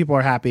 I hope people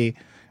are happy.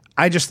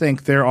 I just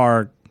think there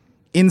are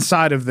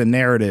inside of the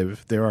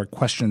narrative there are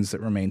questions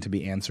that remain to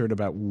be answered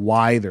about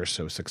why they're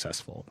so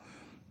successful,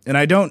 and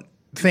I don't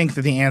think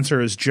that the answer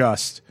is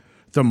just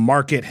the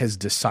market has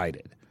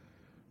decided,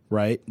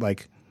 right?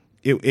 Like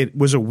it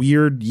was a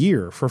weird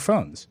year for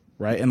phones,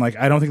 right? And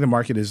I don't think the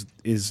market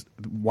is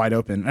wide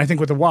open. And I think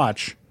with the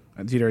watch,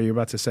 Dieter, are you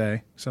about to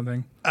say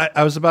something?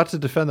 I was about to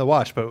defend the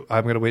watch, but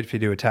I'm going to wait for you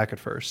to attack it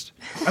first.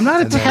 I'm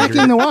not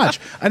attacking the watch.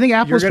 I think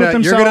Apple's put You're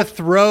going to themselves.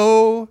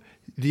 throw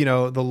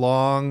the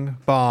long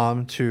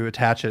bomb to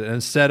attach it, and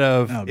instead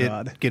of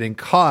God. it getting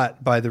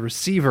caught by the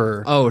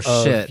receiver of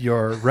shit.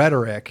 your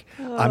rhetoric,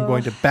 I'm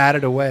going to bat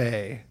it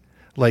away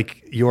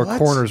like your What?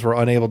 corners were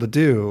unable to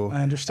do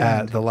I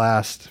understand. at the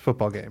last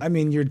football game. I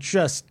mean, you're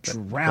just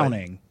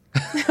drowning.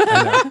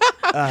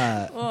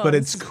 But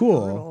it's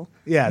cool. brutal.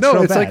 Yeah, it's No,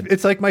 real it's bad.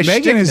 it's like my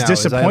Megan shtick is now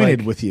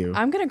disappointed I with you.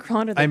 I'm gonna crawl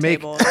under the I make-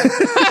 table.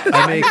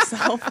 I make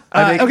myself.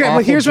 I make okay, but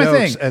awful here's my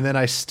jokes, thing. and then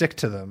I stick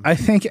to them. I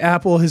think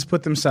Apple has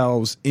put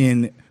themselves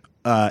in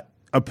a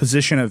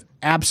position of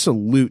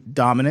absolute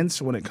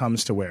dominance when it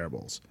comes to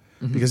wearables,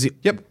 because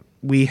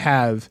we've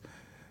had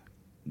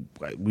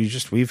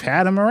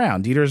them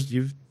around. Dieter's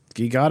you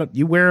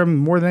wear them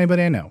more than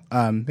anybody I know.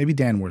 Maybe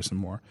Dan wears them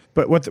more.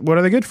 But what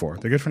are they good for?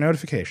 They're good for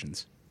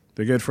notifications.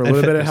 They're good for a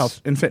little bit of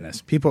health and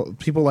fitness. People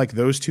like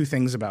those two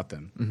things about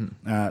them.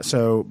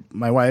 So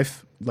my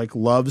wife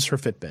loves her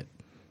Fitbit.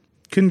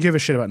 Couldn't give a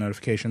shit about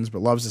notifications,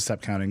 but loves the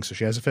step counting. So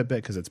she has a Fitbit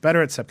because it's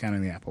better at step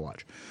counting than the Apple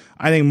Watch.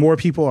 I think more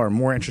people are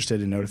more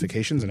interested in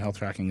notifications, and health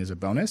tracking is a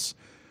bonus.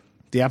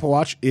 The Apple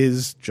Watch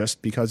is,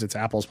 just because it's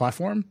Apple's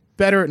platform,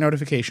 better at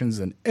notifications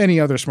than any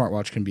other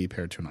smartwatch can be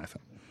paired to an iPhone.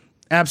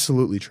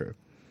 Absolutely true.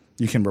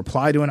 You can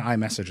reply to an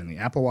iMessage in the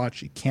Apple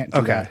Watch. You can't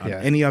do that on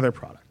any other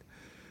product.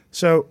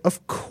 So,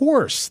 of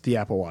course, the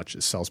Apple Watch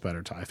sells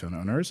better to iPhone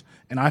owners.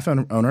 And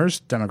iPhone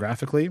owners,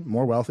 demographically,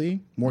 more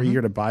wealthy, more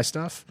eager to buy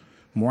stuff,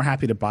 more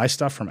happy to buy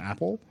stuff from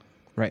Apple.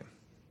 Right.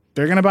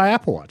 They're going to buy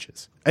Apple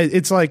Watches.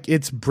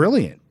 It's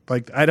brilliant.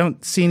 I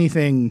don't see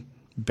anything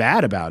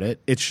bad about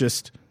it. It's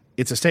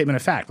a statement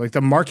of fact.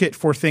 The market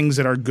for things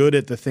that are good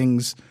at the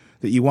things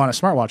that you want a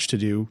smartwatch to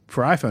do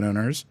for iPhone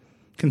owners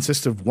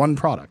consists of one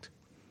product.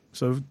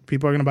 So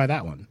people are going to buy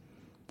that one.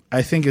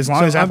 I think as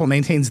long as Apple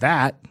maintains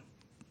that,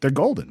 they're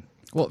golden.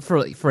 Well,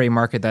 for a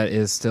market that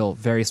is still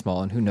very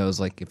small, and who knows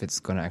if it's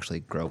going to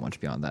actually grow much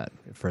beyond that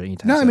for any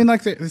time. No, soon.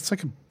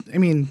 I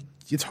mean,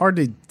 it's hard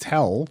to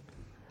tell,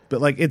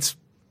 but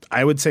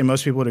I would say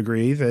most people would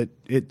agree that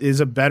it is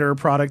a better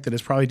product that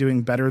is probably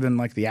doing better than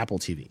the Apple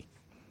TV.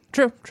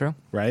 True.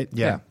 Right?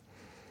 Yeah.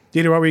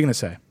 Dieter, what were you going to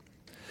say?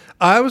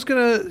 I was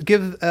going to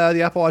give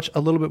the Apple Watch a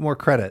little bit more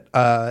credit.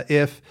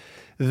 If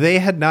they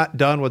had not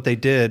done what they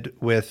did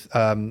with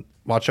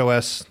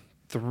watchOS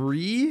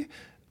 3,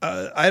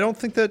 I don't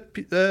think that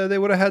they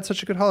would have had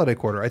such a good holiday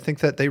quarter. I think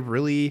that they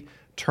really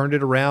turned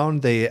it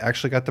around. They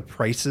actually got the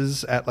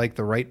prices at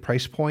the right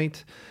price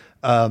point.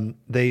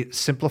 They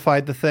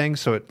simplified the thing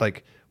so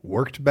it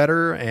worked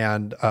better,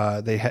 and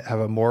they have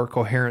a more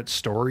coherent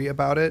story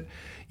about it.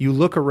 You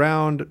look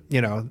around,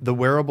 the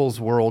wearables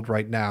world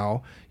right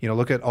now,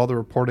 look at all the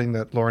reporting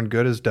that Lauren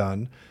Good has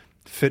done.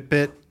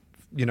 Fitbit,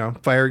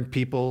 firing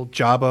people,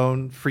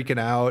 Jawbone freaking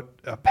out,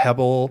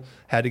 Pebble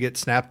had to get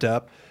snapped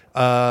up.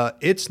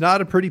 It's not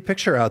a pretty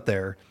picture out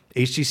there.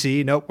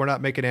 HTC, nope, we're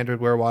not making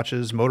Android Wear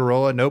watches.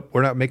 Motorola, nope,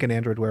 we're not making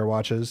Android Wear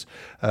watches.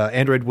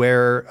 Android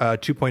Wear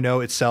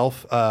 2.0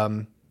 itself,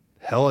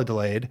 hella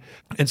delayed.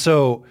 And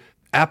so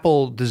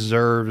Apple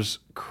deserves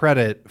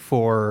credit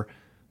for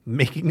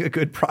making a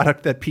good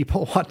product that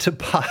people want to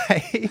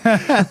buy.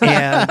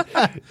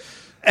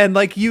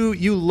 and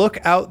you look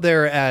out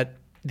there at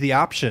the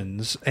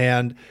options,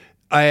 and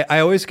I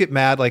always get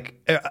mad.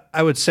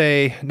 I would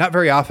say not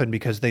very often,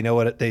 because they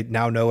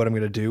now know what I'm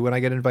going to do when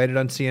I get invited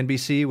on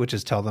CNBC, which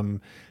is tell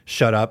them,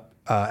 shut up,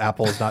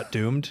 Apple is not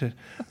doomed.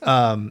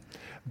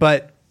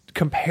 But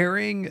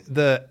comparing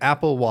the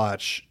Apple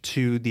Watch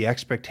to the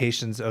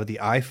expectations of the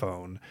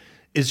iPhone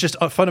is just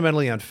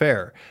fundamentally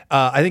unfair.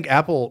 I think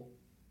Apple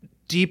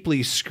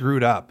deeply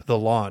screwed up the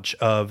launch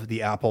of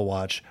the Apple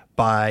Watch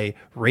by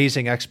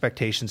raising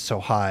expectations so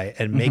high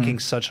and making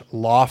such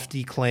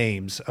lofty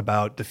claims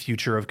about the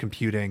future of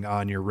computing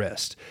on your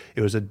wrist.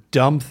 It was a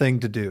dumb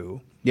thing to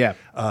do. Yeah.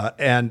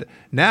 And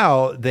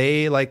now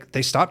they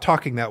stopped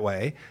talking that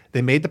way.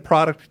 They made the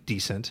product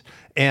decent.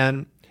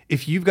 And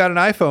if you've got an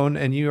iPhone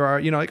and you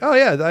are, like, oh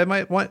yeah, I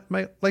might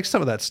like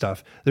some of that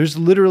stuff. There's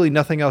literally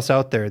nothing else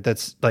out there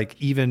that's like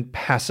even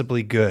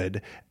passably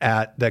good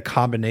at the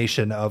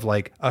combination of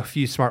like a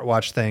few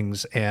smartwatch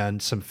things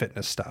and some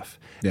fitness stuff.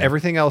 Yeah.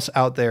 Everything else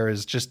out there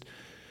is just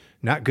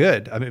not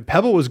good. I mean,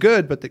 Pebble was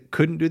good, but they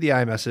couldn't do the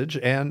iMessage,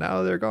 and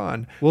now they're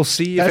gone. We'll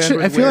see. I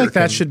feel like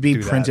that should be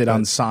printed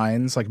on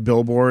signs, like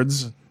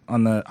billboards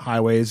on the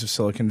highways of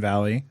Silicon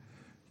Valley.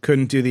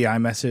 Couldn't do the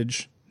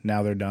iMessage.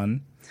 Now they're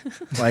done.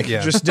 Like,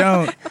 just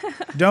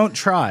don't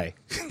try,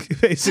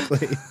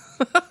 basically.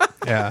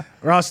 Yeah.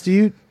 Ross,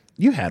 you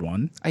had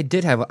one? I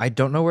did have. I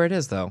don't know where it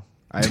is though.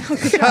 All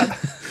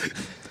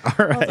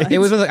right. It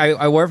was like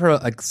I wore it for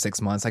like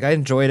 6 months. Like I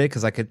enjoyed it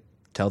because I could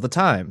tell the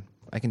time.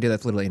 I can do that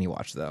with literally any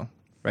watch though,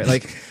 right?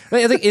 Like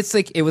I think it's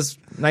like it was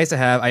nice to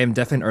have. I am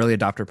definitely an early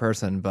adopter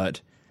person,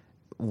 but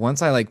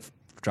once I like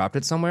dropped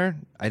it somewhere,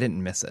 I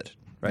didn't miss it.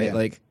 Right? Yeah.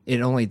 Like it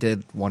only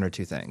did one or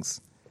two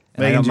things.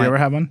 And Megan, did you ever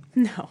have one?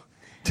 No.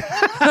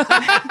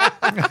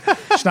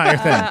 It's not your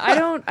thing.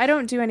 I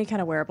don't do any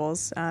kind of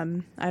wearables.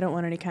 I don't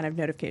want any kind of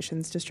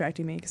notifications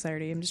distracting me because I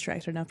already am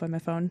distracted enough by my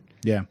phone.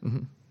 Yeah.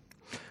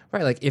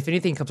 Right, like if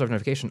anything comes up with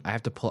notification, I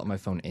have to pull up my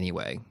phone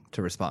anyway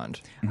to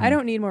respond. I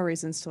don't need more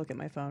reasons to look at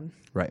my phone.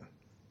 Right.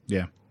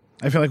 Yeah.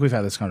 I feel like we've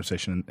had this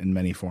conversation in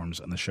many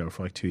forms on the show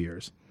for like 2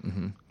 years.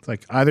 It's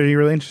like either you're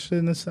really interested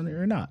in this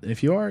or not.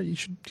 If you are, you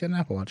should get an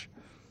Apple Watch.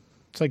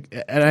 It's like,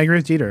 and I agree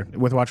with Dieter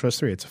with WatchOS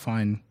 3. It's a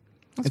fine.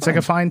 It's like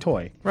a fine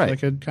toy. Right.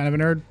 Like a kind of a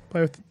nerd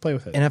play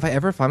with it. And if I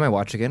ever find my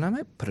watch again, I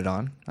might put it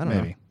on. I don't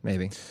know.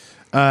 Maybe.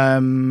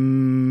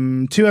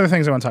 Two other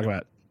things I want to talk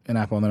about in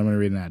Apple, and then I'm going to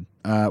read an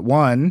ad.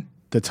 One,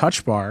 the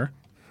Touch Bar.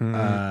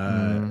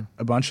 A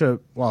bunch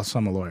of, well, so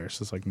I'm a lawyer,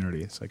 so it's like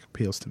nerdy. It's like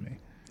appeals to me.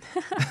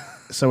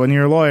 So when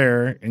you're a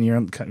lawyer and you're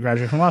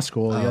graduating from law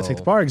school, you got to take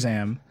the bar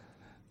exam.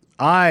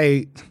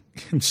 I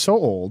am so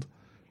old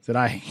that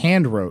I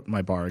hand wrote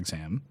my bar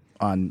exam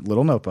on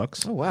little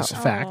notebooks. Oh, wow. That's a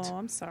fact. Oh,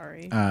 I'm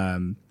sorry.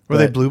 Were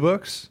they blue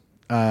books?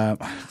 I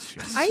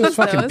It's use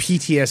fucking those.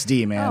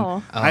 PTSD, man.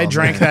 Oh. I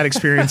drank that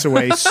experience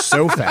away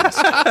so fast.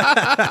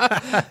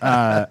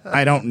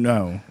 I don't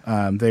know.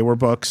 They were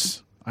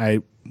books.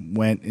 I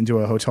went into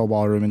a hotel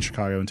ballroom in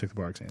Chicago and took the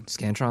bar exam.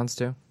 Scantrons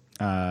too?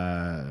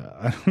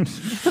 I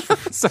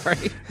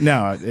Sorry.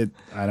 No,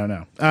 I don't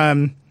know.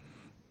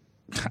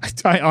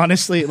 I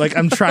honestly, like,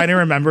 I'm trying to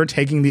remember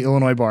taking the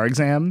Illinois bar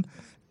exam,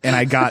 and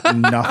I got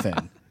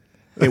nothing.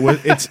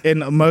 And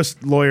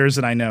most lawyers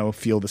that I know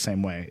feel the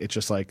same way. It's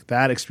just like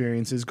that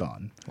experience is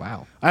gone.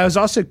 Wow. I was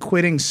also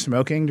quitting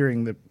smoking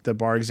during the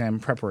bar exam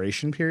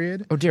preparation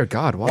period. Oh dear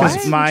God!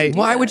 Why?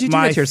 Why would you do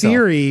my that to yourself?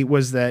 theory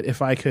was that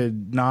if I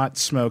could not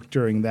smoke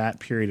during that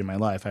period in my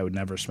life, I would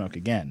never smoke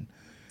again.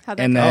 How'd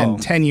that And go? then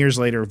 10 years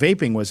later,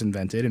 vaping was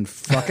invented, and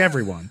fuck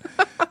everyone.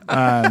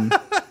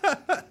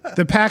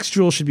 The PAX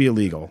Jewel should be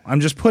illegal. I'm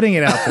just putting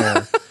it out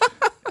there.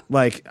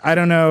 Like, I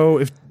don't know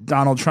if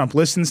Donald Trump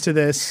listens to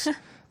this.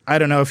 I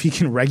don't know if he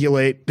can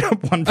regulate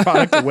one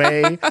product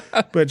away,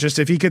 but just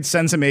if he could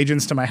send some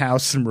agents to my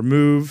house and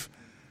remove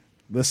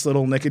this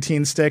little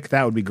nicotine stick,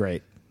 that would be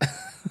great.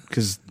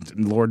 Because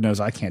Lord knows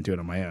I can't do it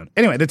on my own.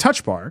 Anyway, the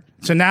Touch Bar.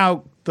 So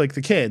now, like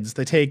the kids,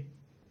 they take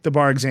the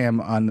bar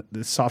exam on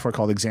the software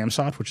called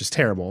ExamSoft, which is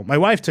terrible. My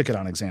wife took it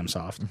on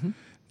ExamSoft.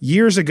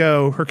 Years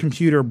ago, her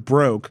computer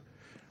broke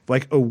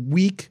like a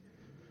week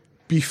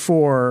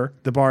before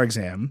the bar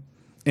exam,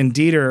 and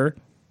Dieter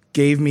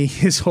gave me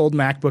his old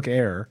MacBook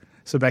Air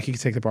so Becky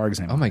could take the bar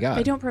exam. Oh my They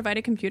God! don't provide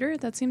a computer?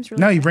 That seems really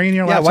No, you bad. bring in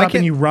your Yeah, why laptop and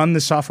can't- you run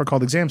the software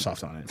called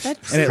ExamSoft on it. That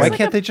And seems it- Why like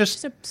can't they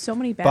just so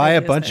many bad buy a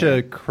ideas bunch there.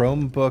 of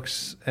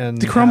Chromebooks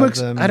and The have Chromebooks,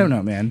 them- I don't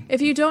know, man.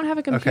 If you don't have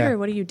a computer, Okay.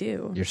 what do you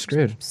do? You're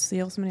screwed.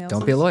 Steal somebody else's?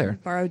 Don't be a lawyer.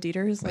 Borrow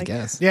Dieter's? I Like,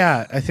 guess.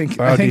 Yeah, I think.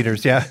 Borrow I think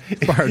Dieter's, yeah.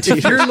 Borrow If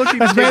Dieter's. you're looking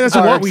That's to take that's the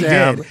bar what we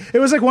exam, did. It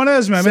was like one of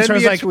those moments Send where I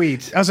was me a like,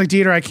 tweet. I was like,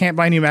 Dieter, I can't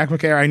buy new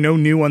MacBook Air. I know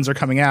new ones are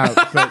coming out,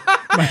 but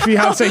my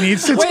fiance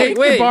needs to take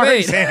the bar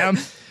exam.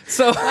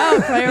 So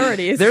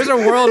priorities. there's a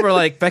world where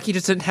like Becky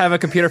just didn't have a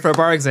computer for a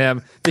bar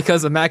exam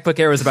because the MacBook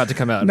Air was about to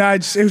come out. No, it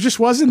just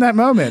wasn't that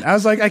moment. I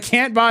was like, I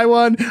can't buy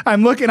one.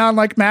 I'm looking on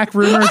like Mac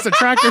rumors. The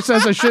tracker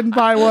says I shouldn't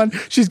buy one.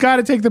 She's got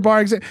to take the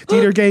bar exam.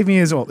 Dieter gave me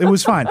his old. It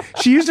was fine.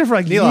 She used it for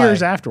like Eli.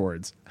 years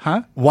afterwards.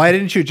 Huh? Why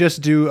didn't you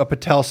just do a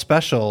Patel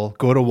special,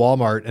 go to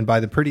Walmart and buy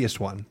the prettiest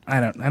one?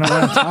 I don't want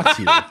to talk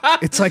to you.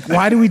 It's like,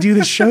 why do we do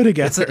this show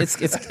together?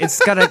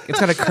 It's got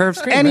a curved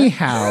screen. right?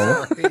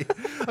 Anyhow,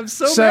 I'm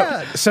so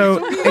mad. so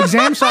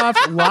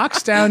ExamSoft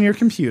locks down your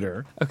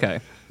computer. Okay.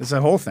 It's a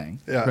whole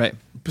thing. Yeah. Right.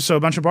 So a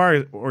bunch of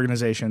bar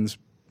organizations,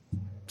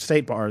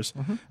 state bars,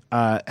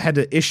 had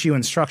to issue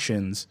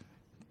instructions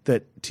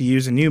that to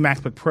use a new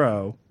MacBook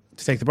Pro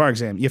to take the bar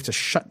exam, you have to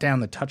shut down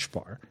the Touch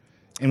Bar.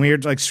 And we were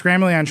like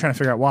scrambling on trying to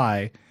figure out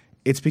why.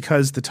 It's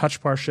because the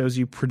touch bar shows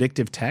you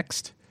predictive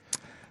text.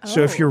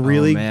 So if you're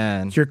really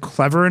man. you're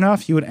clever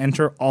enough, you would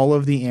enter all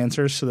of the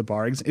answers to the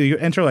bar exam. You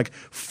enter like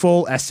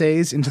full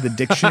essays into the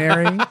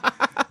dictionary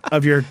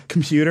of your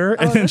computer,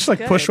 and then just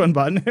like push one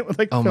button. It would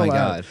like Oh fill my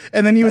out. God.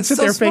 And then you would That's sit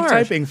so there fake smart.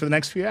 typing for the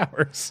next few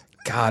hours.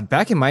 God,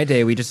 back in my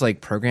day, we just like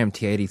programmed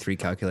T83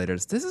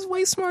 calculators. This is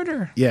way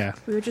smarter. Yeah.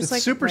 We were just It's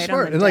like super right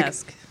smart. on And, the like,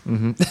 desk.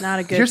 Not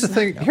a good. Here's the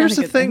thing. not Here's a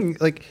the good thing.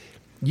 Like,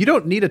 you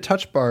don't need a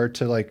touch bar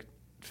to like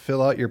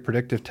fill out your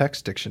predictive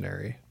text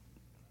dictionary.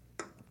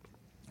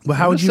 Well,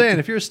 how I'm would just you? saying,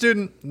 if you're a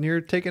student and you're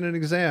taking an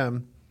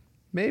exam,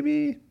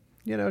 maybe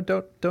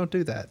don't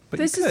do that. But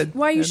This you is could,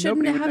 why you and shouldn't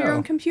nobody would have your know.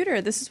 own computer.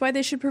 This is why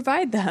they should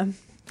provide them.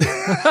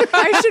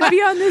 I should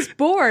be on this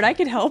board. I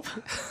could help.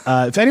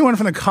 If anyone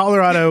from the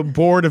Colorado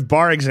Board of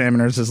Bar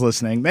Examiners is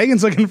listening,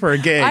 Megan's looking for a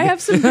gig. I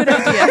have some good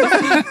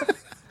ideas.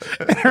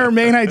 Her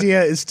main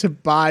idea is to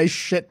buy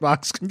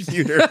shitbox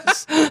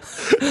computers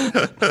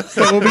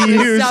that will be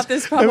used. Stop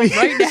this problem that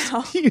will be right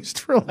now. Used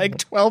for like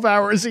 12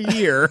 hours a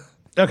year.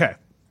 Okay.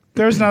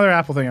 There's another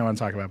Apple thing I want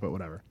to talk about, but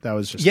whatever. That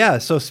was just Yeah.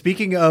 So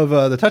speaking of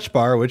the touch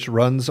bar, which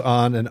runs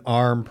on an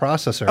ARM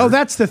processor. Oh,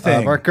 that's the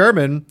thing. Mark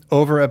Gurman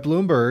over at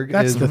Bloomberg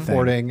That's is the thing.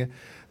 reporting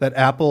that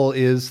Apple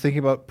is thinking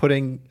about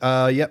putting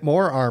yet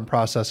more ARM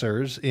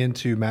processors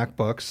into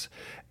MacBooks.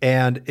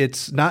 And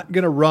it's not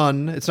going to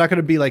run. It's not going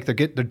to be like they're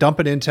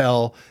dumping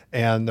Intel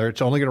and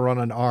it's only going to run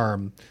on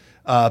ARM.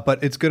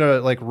 But it's going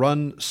to like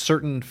run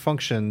certain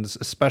functions,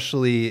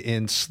 especially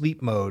in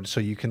sleep mode,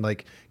 so you can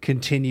like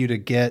continue to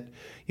get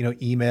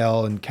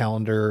email and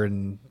calendar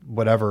and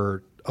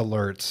whatever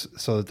alerts,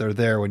 so that they're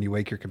there when you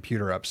wake your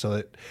computer up.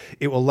 So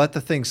it will let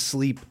the thing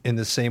sleep in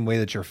the same way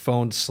that your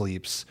phone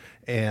sleeps,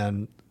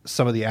 and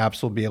some of the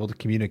apps will be able to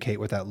communicate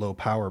with that low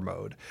power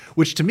mode,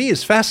 which to me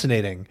is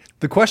fascinating.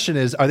 The question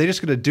is, are they just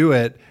going to do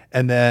it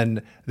and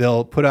then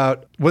they'll put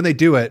out, when they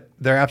do it,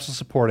 their apps will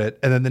support it.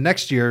 And then the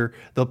next year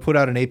they'll put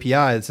out an API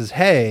that says,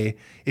 hey,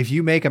 if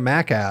you make a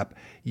Mac app,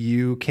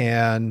 you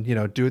can,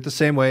 do it the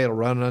same way. It'll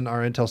run on our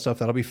Intel stuff.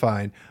 That'll be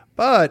fine.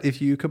 But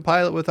if you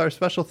compile it with our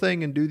special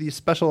thing and do these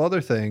special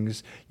other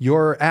things,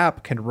 your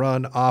app can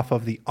run off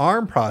of the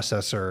ARM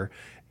processor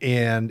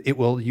and it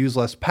will use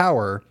less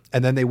power.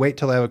 And then they wait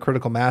till they have a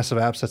critical mass of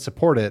apps that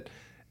support it.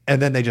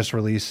 And then they just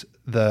release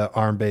the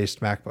ARM-based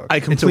MacBook.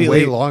 It's a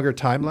way longer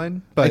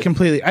timeline. But I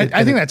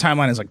think that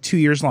timeline is like 2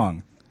 years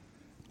long.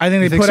 I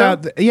think they put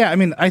out.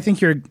 I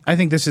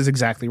think this is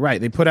exactly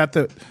right. They put out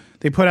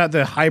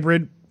the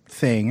hybrid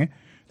thing.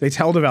 They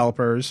tell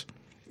developers,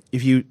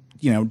 if you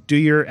do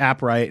your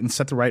app right and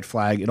set the right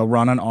flag, it'll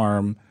run on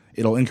ARM.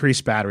 It'll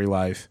increase battery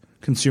life.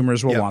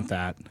 Consumers will want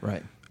that.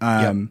 Right.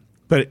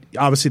 But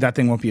obviously that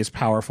thing won't be as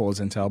powerful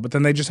as Intel. But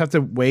then they just have to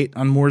wait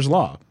on Moore's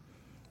law,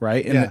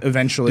 right? And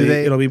eventually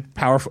it'll be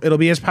powerful. It'll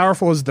be as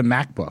powerful as the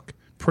MacBook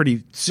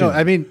pretty soon. No,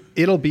 I think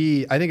it'll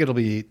be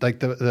like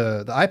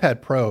the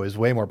iPad Pro is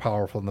way more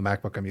powerful than the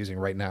MacBook I'm using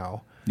right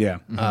now. Yeah.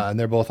 And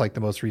they're both like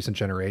the most recent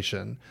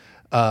generation.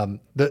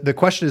 The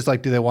question is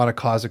like, do they want to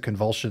cause a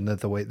convulsion that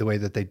the way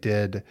that they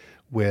did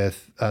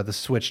with the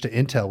switch to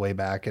Intel way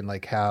back and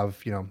like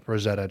have,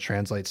 Rosetta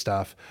translate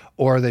stuff,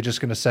 or are they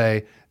just going to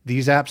say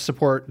these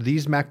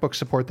MacBooks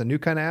support the new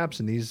kind of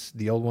apps and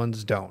the old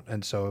ones don't.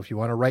 And so if you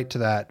want to write to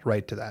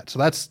that. So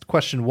that's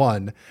question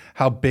one.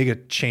 How big a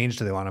change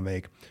do they want to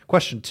make?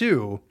 Question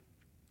two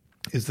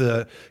is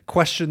the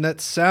question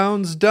that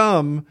sounds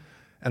dumb,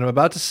 and I'm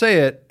about to say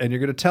it, and you're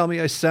going to tell me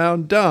I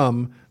sound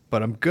dumb,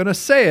 but I'm going to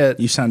say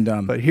it. You sound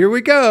dumb. But here we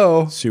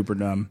go. Super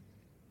dumb.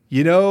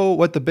 You know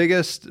what the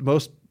biggest,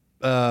 most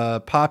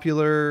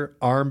popular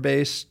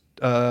ARM-based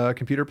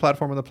computer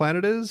platform on the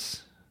planet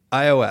is?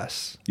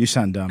 iOS. You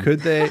sound dumb. Could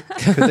they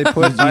put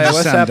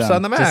iOS sound apps dumb.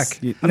 on the Mac?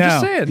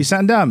 Just saying. You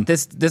sound dumb.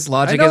 This I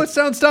logic know is it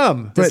sounds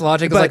dumb. this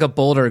logic is like a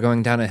boulder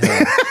going down a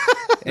hill.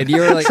 And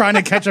you're like Trying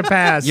to catch a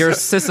pass. you're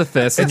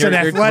Sisyphus and It's you're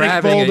an athletic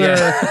grabbing it, boulder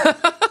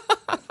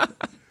yeah.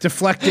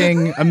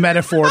 deflecting a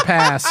metaphor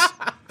pass.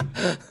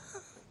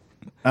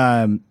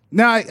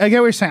 No, I get what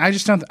you're saying.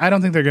 I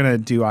don't think they're going to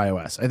do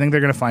iOS. I think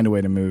they're going to find a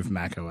way to move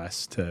Mac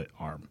OS to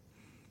ARM.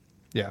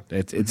 Yeah.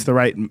 It's the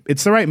right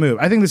move.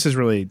 I think this is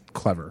really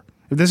clever.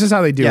 If this is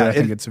how they do it, I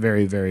think it's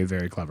very, very,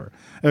 very clever.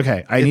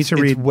 Okay, I need to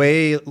read.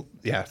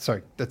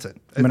 Sorry, that's it.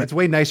 It's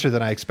way nicer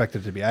than I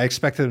expected it to be. I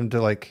expected them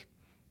to like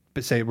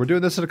say, we're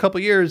doing this in a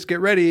couple years, get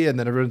ready, and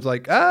then everyone's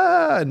like,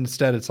 and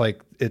instead it's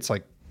like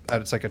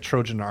a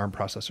Trojan ARM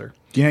processor.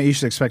 Do you know what you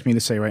should expect me to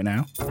say right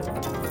now?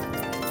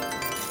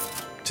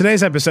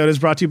 Today's episode is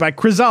brought to you by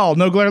Crizal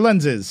No Glare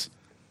Lenses.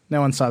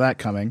 No one saw that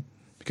coming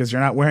because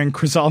you're not wearing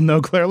Crizal No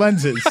Glare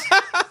Lenses.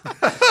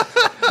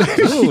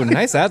 Ooh,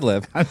 nice ad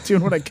lib. I'm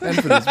doing what I can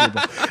for these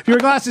people. If you wear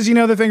glasses, you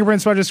know that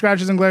fingerprints, smudges,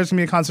 scratches, and glares can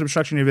be a constant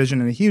obstruction of your vision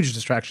and a huge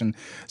distraction.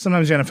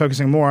 Sometimes you end up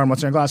focusing more on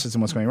what's in your glasses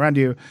than what's going around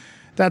you.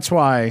 That's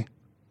why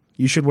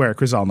you should wear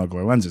Crizal No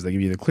Glare lenses. They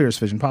give you the clearest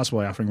vision possible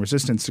by offering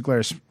resistance to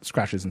glare,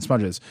 scratches, and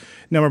smudges.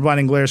 No more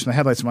blinding glares from the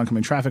headlights of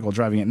oncoming traffic while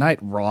driving at night,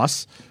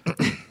 Ross.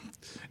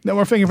 No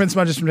more fingerprint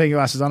smudges from taking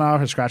glasses on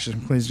off or scratches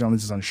from cleaning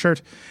lenses on a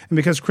shirt. And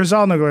because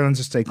Crizal no glare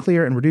lenses stay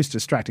clear and reduce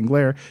distracting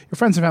glare, your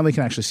friends and family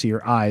can actually see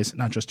your eyes,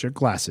 not just your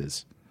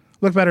glasses.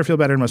 Look better, feel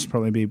better, and most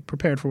importantly, be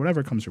prepared for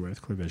whatever comes your way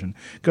with clear vision.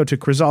 Go to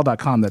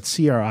Crizal.com, that's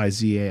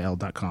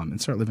CRIZAL.com,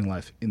 and start living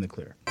life in the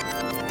clear.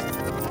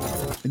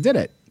 I did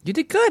it. You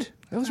did good.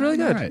 That was really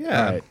good. All right.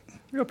 Yeah. All right.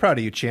 Real proud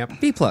of you, champ.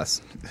 B+.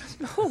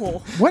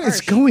 Oh, What is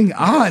going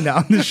on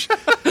the show?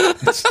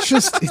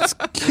 It's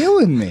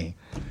killing me.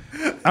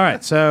 All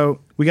right, so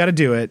we got to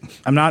do it.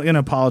 I'm not going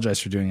to apologize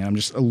for doing it. I'm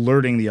just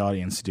alerting the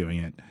audience to doing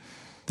it.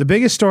 The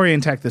biggest story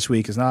in tech this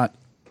week is not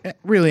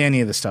really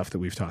any of the stuff that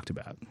we've talked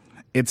about.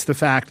 It's the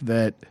fact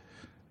that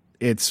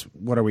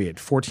what are we at,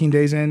 14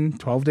 days in,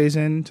 12 days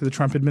in to the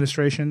Trump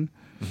administration?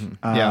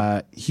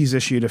 Yeah. He's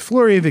issued a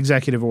flurry of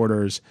executive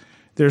orders.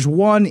 There's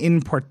one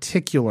in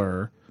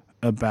particular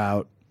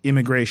about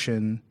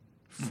immigration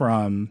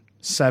from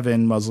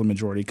 7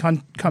 Muslim-majority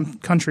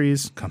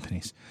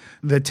companies.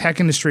 The tech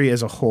industry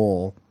as a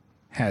whole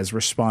has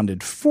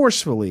responded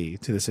forcefully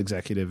to this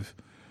executive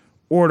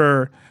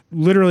order.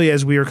 Literally,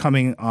 as we were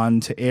coming on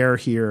to air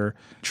here,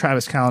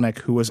 Travis Kalanick,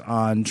 who was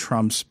on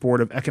Trump's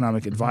board of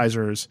economic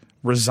advisors,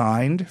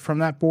 resigned from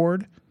that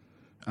board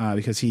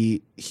because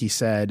he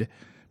said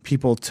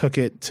people took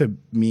it to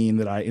mean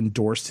that I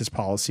endorsed his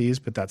policies,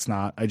 but that's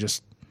not.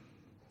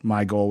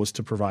 My goal was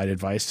to provide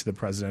advice to the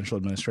presidential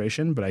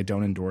administration, but I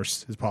don't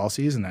endorse his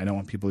policies, and I don't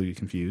want people to be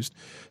confused.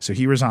 So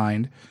he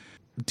resigned.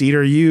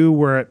 Dieter, you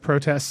were at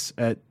protests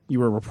you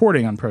were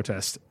reporting on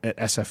protests at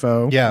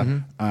SFO.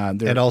 Yeah.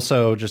 And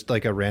also just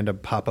like a random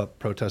pop-up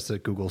protest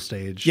at Google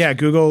stage. Yeah,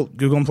 Google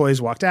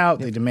employees walked out.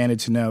 They demanded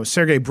to know.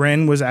 Sergey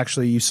Brin was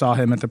actually, you saw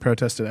him at the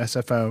protest at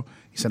SFO.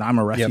 He said, I'm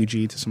a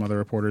refugee to some other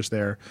reporters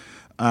there.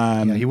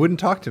 Yeah, he wouldn't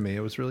talk to me. It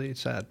was really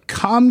sad.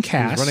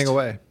 Comcast. He was running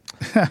away.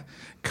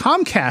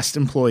 Comcast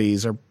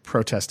employees are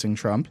protesting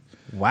Trump.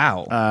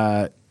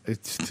 Wow.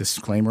 It's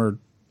disclaimer,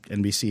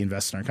 NBC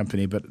invests in our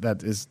company, but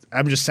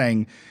I'm just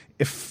saying,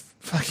 if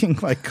fucking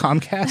like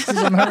Comcast is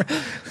on there,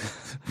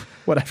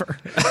 whatever.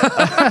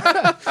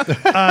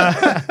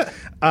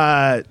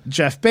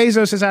 Jeff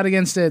Bezos is out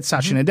against it.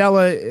 Satya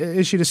Nadella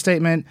issued a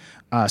statement.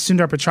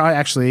 Sundar Pichai,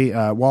 actually,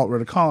 Walt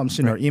wrote a column.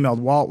 Sundar emailed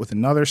Walt with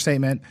another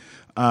statement.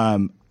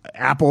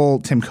 Apple,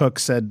 Tim Cook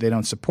said they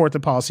don't support the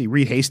policy.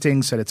 Reed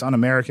Hastings said it's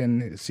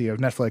un-American, CEO of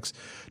Netflix.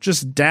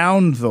 Just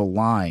down the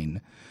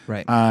line.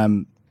 Right.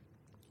 I'm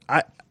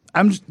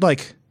just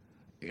like,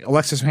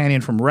 Alexis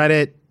Ohanian from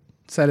Reddit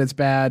said it's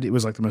bad. It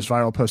was like the most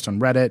viral post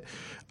on Reddit.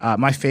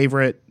 My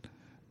favorite,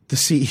 the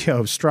CEO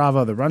of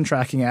Strava, the run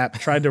tracking app,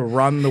 tried to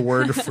run the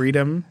word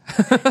freedom.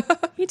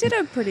 he did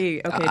a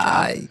pretty okay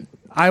job.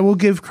 I will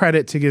give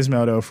credit to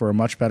Gizmodo for a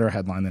much better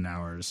headline than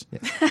ours.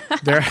 Yeah.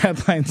 Their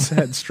headline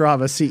said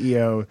Strava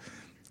CEO,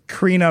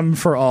 Creenum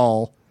for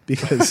all,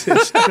 because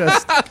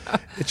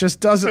it just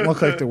doesn't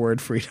look like the word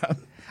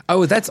freedom.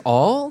 Oh, that's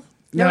all?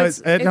 No,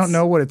 I don't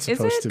know what it's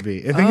supposed to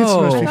be. I think it's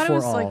supposed to be I thought for it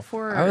was all. like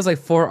for. I was like,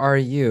 for are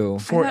you?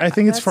 I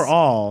think it's for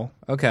all.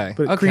 Okay.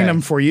 But okay.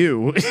 Creenum for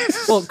you.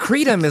 Well,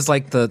 Creedom is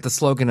like the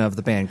slogan of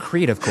the band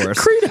Creed, of course.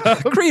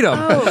 Creedom.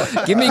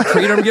 Oh. Give me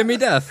Creedom, give me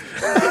death.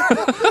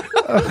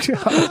 Oh,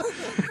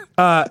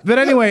 God. But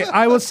anyway,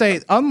 I will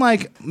say,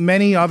 unlike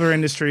many other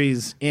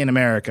industries in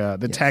America,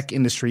 the tech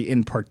industry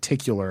in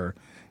particular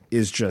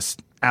is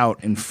just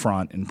out in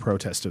front in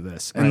protest of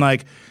this. And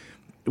like,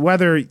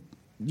 whether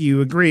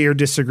you agree or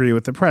disagree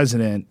with the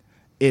president,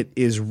 it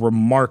is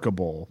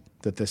remarkable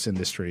that this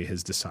industry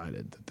has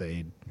decided that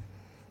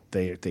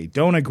they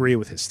don't agree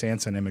with his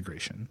stance on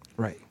immigration.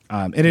 Right.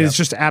 And it is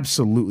just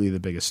absolutely the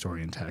biggest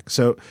story in tech.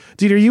 So,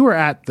 Dieter, you were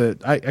at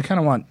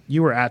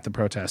you were at the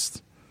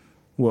protest.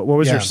 What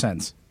was your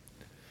sense?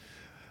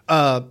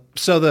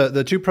 So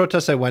the 2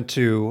 protests I went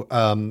to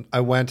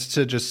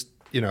just,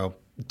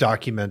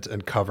 document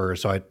and cover.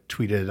 So I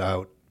tweeted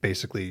out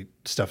basically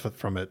stuff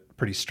from it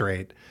pretty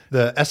straight.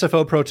 The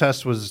SFO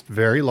protest was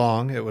very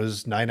long. It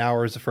was 9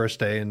 hours the first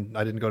day, and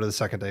I didn't go to the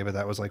second day, but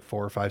that was like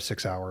 4 or 5,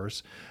 6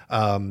 hours.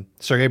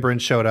 Sergey Brin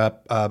showed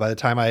up. By the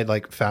time I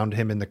had found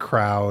him in the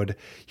crowd,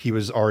 he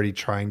was already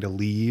trying to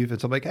leave.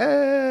 And so I'm like,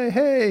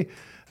 hey.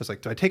 I was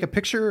like, do I take a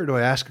picture or do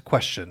I ask a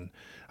question?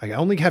 I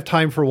only have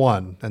time for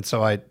one. And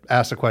so I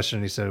asked a question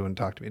and he said he wouldn't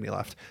talk to me and he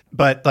left.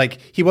 But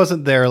he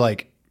wasn't there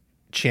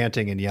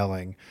chanting and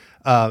yelling.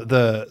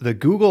 The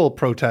Google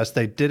protest,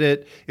 they did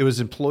it. It was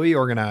employee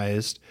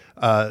organized.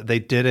 They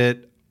did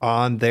it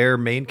on their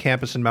main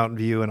campus in Mountain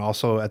View and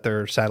also at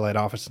their satellite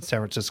office in San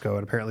Francisco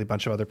and apparently a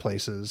bunch of other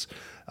places.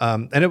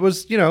 And it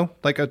was,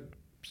 like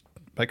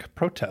a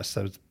protest.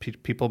 There was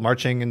people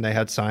marching and they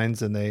had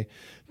signs and they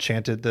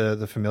chanted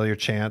the familiar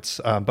chants.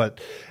 But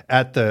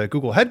at the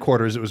Google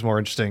headquarters, it was more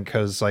interesting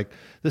because the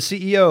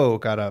CEO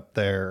got up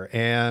there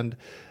and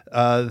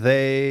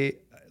they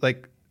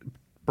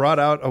brought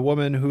out a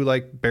woman who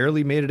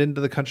barely made it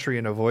into the country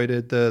and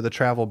avoided the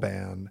travel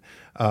ban.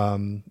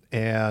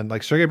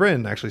 And Sergey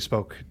Brin actually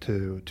spoke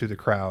to the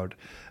crowd.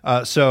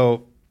 And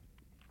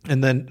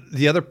then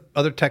the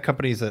other tech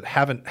companies that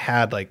haven't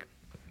had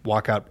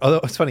walk out.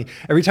 Although it's funny,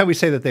 every time we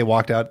say that they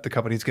walked out, the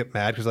companies get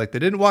mad because like they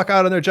didn't walk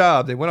out on their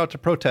job. They went out to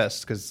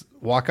protest because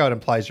walkout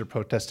implies you're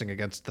protesting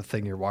against the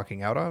thing you're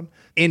walking out on.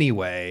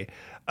 Anyway,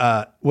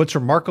 what's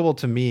remarkable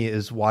to me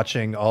is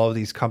watching all of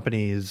these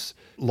companies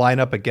line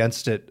up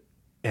against it,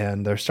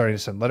 and they're starting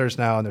to send letters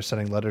now, and they're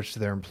sending letters to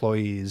their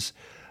employees.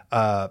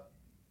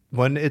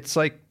 When it's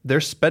like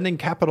they're spending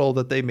capital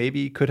that they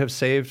maybe could have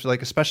saved,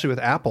 like especially with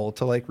Apple,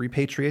 to like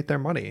repatriate their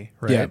money,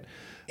 right? Yeah.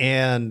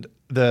 And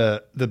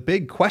the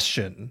big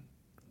question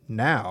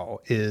now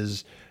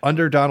is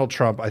under Donald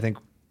Trump, I think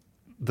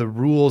the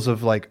rules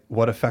of like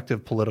what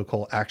effective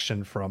political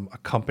action from a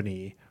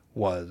company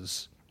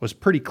was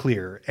pretty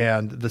clear.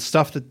 And the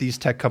stuff that these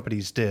tech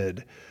companies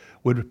did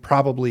would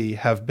probably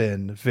have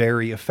been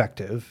very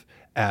effective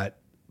at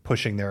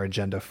pushing their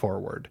agenda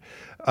forward.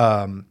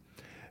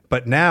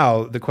 But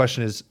now the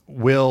question is,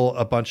 will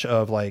a bunch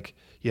of like,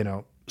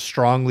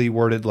 strongly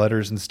worded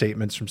letters and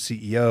statements from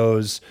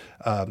CEOs,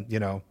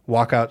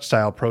 walkout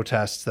style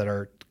protests that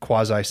are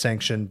quasi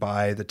sanctioned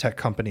by the tech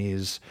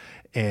companies,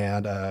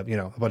 and a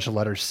bunch of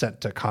letters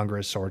sent to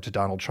Congress or to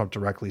Donald Trump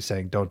directly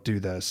saying don't do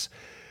this.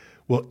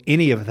 Will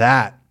any of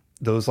that,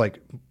 those like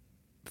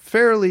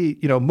fairly,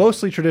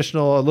 mostly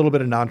traditional, a little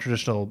bit of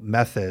non-traditional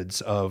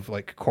methods of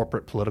like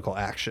corporate political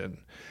action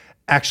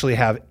actually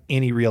have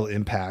any real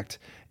impact?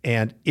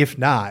 And if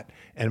not,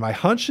 and my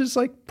hunch is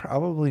like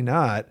probably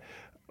not,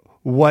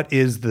 what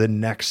is the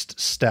next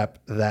step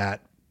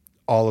that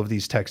all of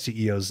these tech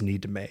CEOs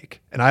need to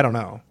make? And I don't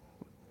know.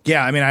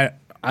 Yeah, I mean,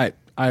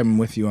 I'm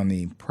with you on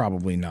the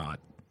probably not.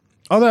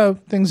 Although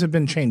things have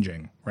been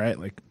changing, right?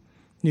 Like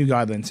new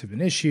guidelines have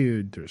been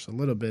issued. There's a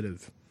little bit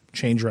of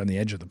change around the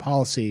edge of the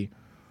policy.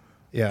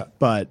 Yeah.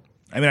 But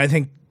I mean, I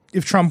think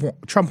if Trump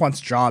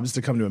wants jobs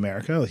to come to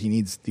America, he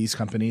needs these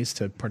companies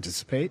to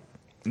participate.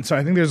 And so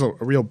I think there's a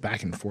real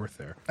back and forth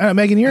there.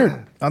 Megan,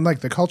 you're on like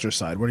the culture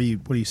side. What are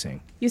you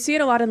seeing? You see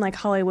it a lot in like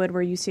Hollywood,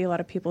 where you see a lot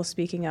of people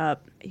speaking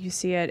up. You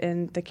see it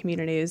in the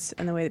communities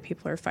and the way that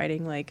people are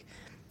fighting. Like,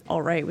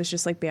 alt-right was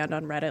just like banned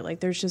on Reddit. Like,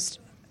 there's just,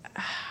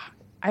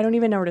 I don't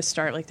even know where to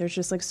start. Like, there's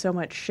just like so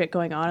much shit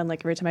going on. And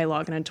like every time I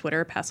log in on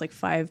Twitter past like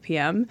 5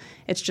 p.m.,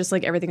 it's just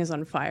like everything is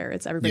on fire.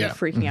 It's everybody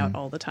freaking out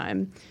all the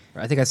time.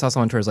 I think I saw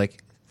someone on Twitter was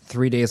like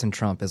 3 days in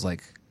Trump is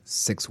like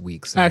 6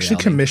 weeks. I actually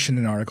reality. commissioned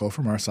an article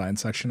from our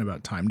science section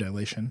about time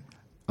dilation.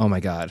 Oh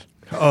my God.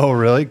 Oh,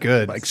 really?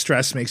 Good. Like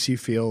stress makes you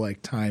feel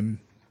like time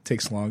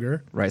takes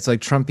longer. Right. So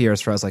like Trump years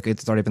for us, like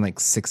it's already been like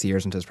 6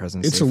 years into his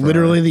presidency. It's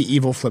literally the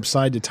evil flip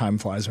side to time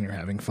flies when you're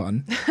having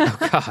fun. Oh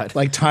God.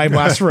 Like time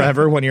lasts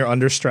forever when you're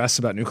under stress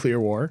about nuclear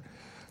war.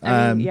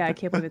 I mean, I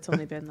can't believe it's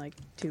only been like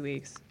 2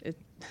 weeks.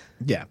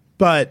 Yeah.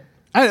 But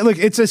look,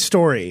 it's a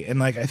story. And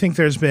like, I think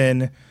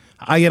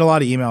I get a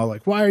lot of email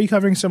like, why are you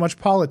covering so much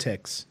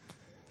politics?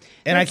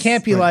 And I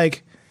can't be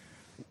like,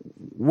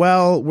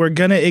 well, we're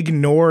going to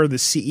ignore the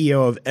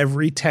CEO of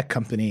every tech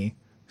company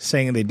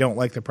saying they don't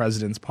like the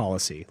president's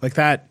policy. Like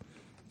that,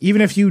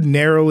 even if you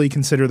narrowly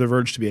consider The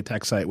Verge to be a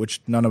tech site,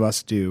 which none of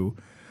us do,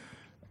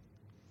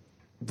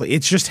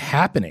 it's just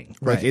happening.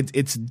 Right. Like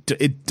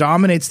it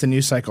dominates the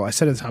news cycle. I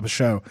said at the top of the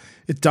show,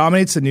 it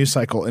dominates the news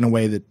cycle in a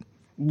way that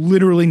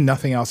literally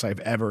nothing else I've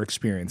ever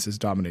experienced is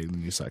dominating the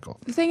news cycle.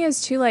 The thing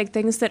is, too, like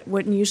things that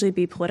wouldn't usually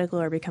be political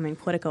are becoming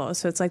political.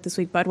 So it's like this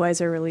week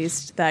Budweiser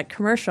released that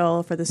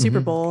commercial for the Super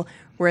Bowl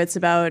where it's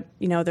about,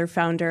 their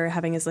founder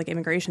having his like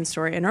immigration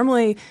story. And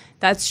normally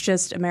that's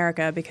just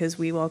America because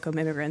we welcome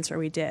immigrants, or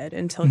we did,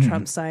 until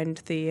Trump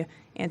signed the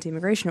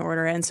anti-immigration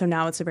order. And so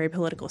now it's a very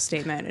political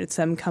statement. It's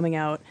them coming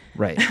out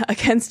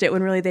against it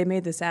when really they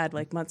made this ad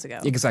like months ago.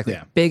 Exactly.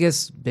 Yeah.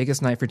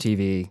 Biggest night for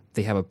TV.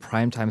 They have a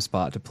primetime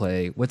spot to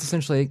play what's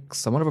essentially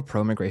somewhat of a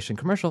pro-immigration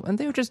commercial, and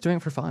they were just doing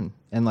it for fun.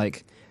 And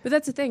like, But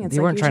that's the thing. It's they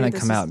like weren't trying to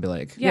usually come out and be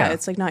like, yeah,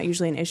 it's like not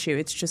usually an issue.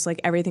 It's just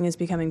like everything is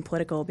becoming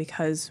political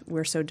because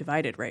we're so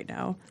divided right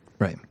now.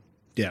 Right.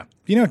 Yeah.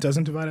 You know what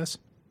doesn't divide us?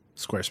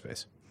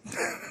 Squarespace.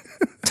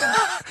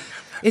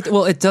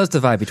 It does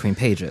divide between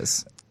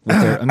pages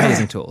with their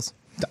amazing tools.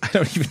 I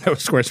don't even know if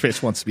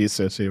Squarespace wants to be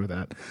associated with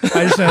that.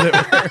 I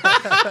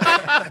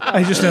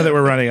just know that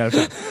we're running out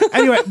of time.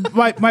 Anyway,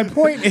 my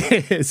point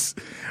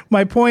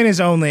is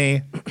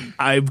only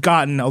I've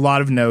gotten a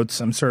lot of notes.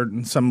 I'm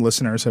certain some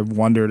listeners have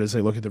wondered as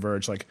they look at The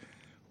Verge, like,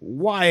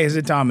 why is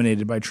it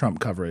dominated by Trump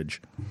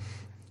coverage?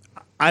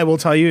 I will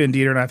tell you, and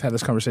Dieter and I have had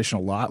this conversation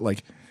a lot,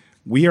 like,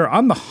 we are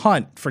on the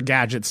hunt for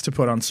gadgets to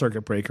put on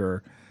Circuit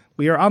Breaker.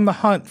 We are on the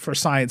hunt for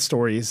science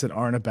stories that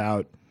aren't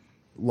about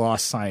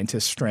lost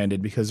scientists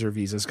stranded because their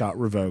visas got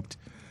revoked.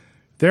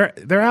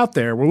 They're out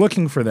there. We're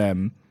looking for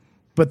them,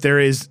 but there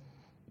is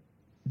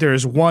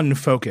one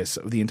focus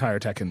of the entire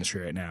tech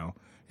industry right now,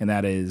 and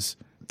that is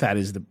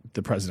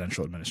the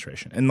presidential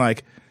administration. And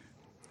like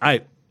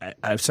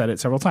I've said it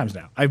several times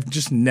now, I've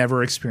just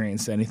never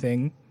experienced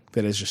anything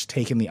that has just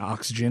taken the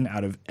oxygen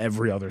out of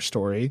every other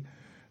story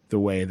the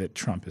way that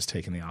Trump has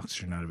taken the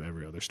oxygen out of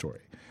every other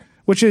story,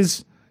 which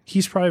is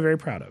he's probably very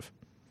proud of,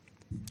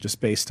 just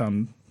based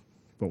on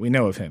what we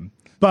know of him.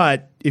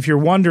 But if you're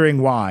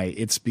wondering why,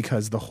 it's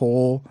because the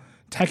whole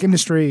tech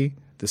industry,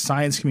 the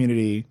science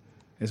community,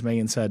 as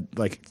Megan said,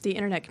 like The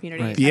internet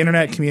community. Right. the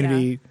internet Everything.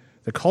 community,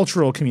 the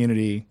cultural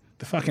community,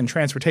 the fucking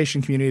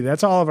transportation community.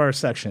 That's all of our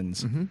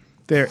sections.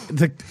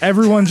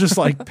 Everyone's just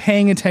like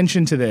paying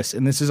attention to this,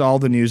 and this is all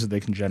the news that they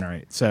can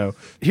generate. So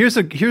Here's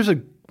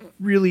a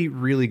really,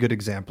 really good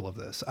example of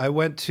this. I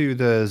went to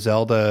the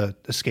Zelda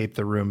Escape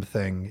the Room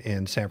thing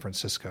in San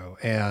Francisco.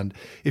 And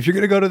if you're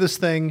going to go to this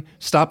thing,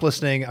 stop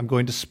listening. I'm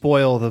going to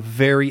spoil the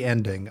very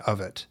ending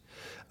of it.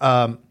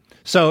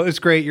 So it's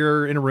great.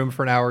 You're in a room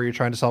for an hour. You're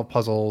trying to solve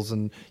puzzles,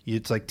 and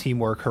it's like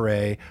teamwork,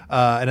 hooray.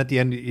 And at the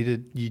end,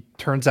 it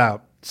turns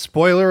out,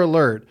 spoiler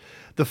alert,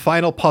 the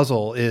final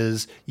puzzle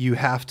is you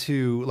have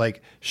to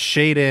like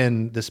shade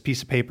in this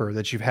piece of paper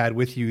that you've had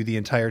with you the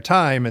entire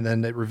time, and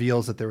then it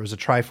reveals that there was a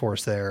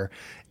Triforce there,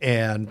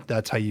 and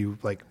that's how you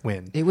like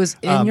win. It was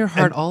in your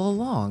heart all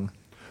along.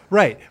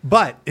 Right.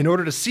 But in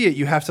order to see it,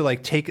 you have to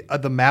like take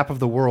the map of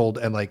the world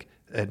and like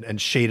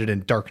and shade it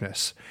in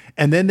darkness.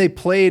 And then they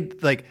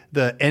played like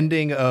the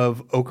ending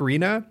of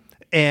Ocarina,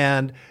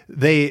 and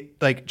they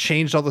like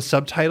changed all the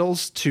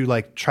subtitles to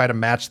like try to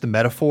match the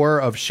metaphor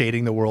of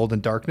shading the world in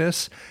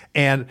darkness.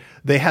 And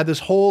they had this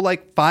whole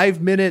like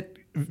 5-minute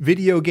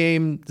video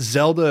game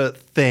Zelda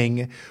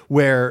thing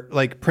where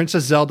like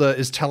Princess Zelda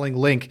is telling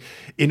Link,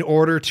 in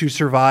order to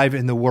survive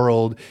in the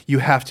world, you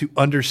have to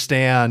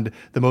understand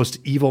the most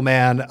evil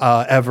man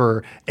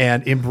ever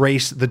and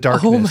embrace the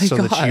darkness so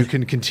that you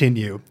can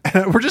continue.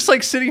 And we're just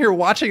like sitting here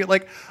watching it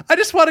like, I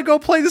just want to go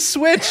play the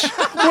Switch.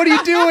 What are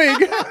you doing?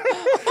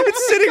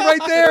 It's sitting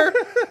right there.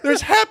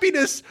 There's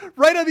happiness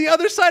right on the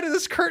other side of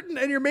this curtain,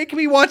 and you're making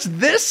me watch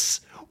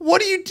this?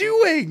 What are you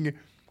doing?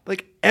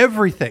 Like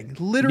everything,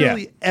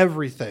 literally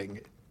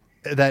everything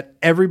that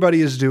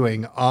everybody is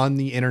doing on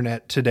the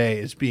internet today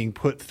is being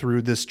put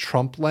through this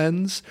Trump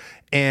lens,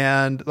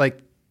 and like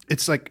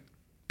it's like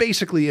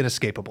basically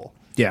inescapable.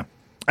 yeah,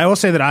 I will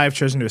say that I have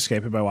chosen to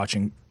escape it by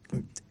watching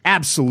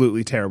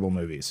absolutely terrible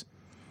movies.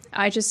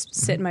 I just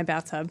sit in my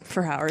bathtub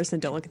for hours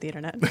and don't look at the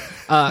internet.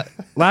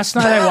 Last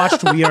night I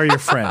watched We Are Your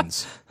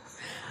Friends,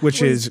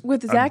 which is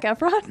With Zac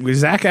Efron? with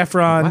Zac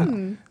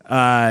Efron.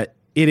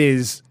 It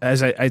is,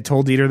 as I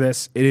told Dieter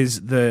this, it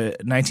is the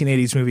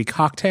 1980s movie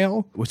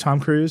Cocktail with Tom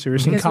Cruise. Have you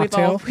ever seen Because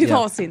Cocktail? we've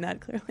all seen that,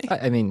 clearly.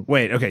 I mean,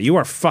 Wait, okay, you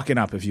are fucking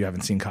up if you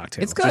haven't seen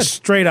Cocktail. It's good. Just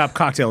straight up,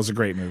 Cocktail is a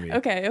great movie.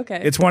 Okay.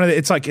 It's one of the,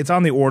 it's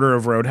on the order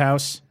of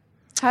Roadhouse.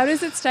 How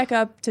does it stack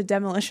up to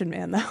Demolition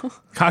Man, though?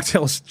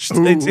 Cocktail is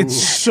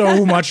it's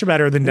so much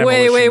better than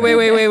Demolition wait.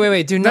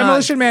 Man. Do not.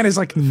 Demolition Man is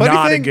like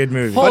not a thing- good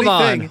movie. Hold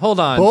Funny on, hold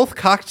on. Both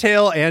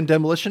Cocktail and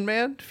Demolition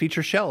Man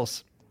feature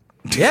shells.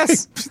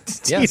 Yes.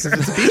 Yes,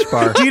 it's a beach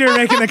bar. Dieter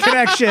making the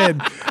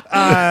connection.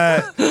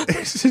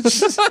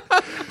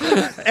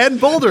 And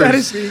boulders. That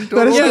is- being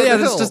that is- over the Yeah,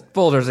 hill. it's just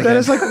boulders again. That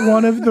is like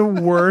one of the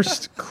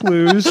worst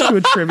clues to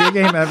a trivia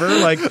game ever.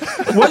 Like,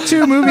 what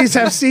two movies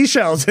have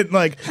seashells? And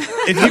like,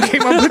 if you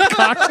came up with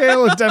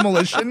Cocktail and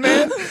Demolition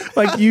Man,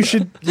 like you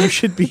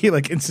should be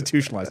like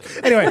institutionalized.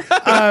 Anyway,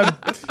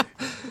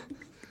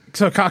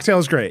 so Cocktail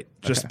is great.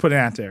 Just put it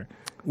out there.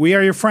 We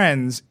Are Your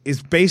Friends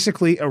is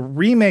basically a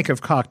remake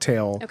of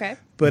Cocktail. Okay.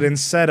 But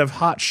instead of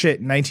hot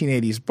shit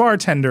 1980s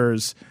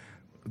bartenders,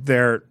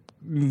 they're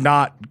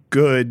not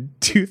good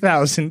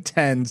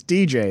 2010s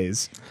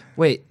DJs.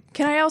 Wait,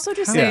 Can I also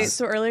just say,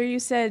 so earlier you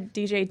said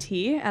DJ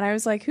T, and I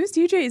was like, who's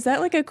DJ? Is that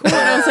like a cool? And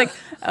I was like,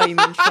 oh, you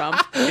mean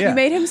Trump? Yeah. You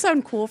made him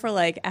sound cool for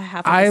like a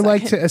half of a I second.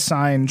 like to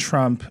assign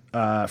Trump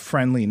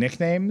friendly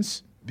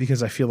nicknames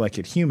because I feel like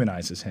it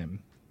humanizes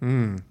him,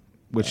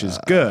 which is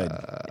good.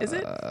 Is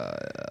it?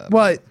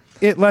 Well,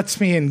 it lets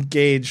me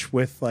engage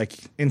with like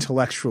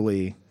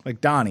intellectually, like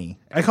Donnie.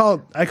 I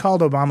called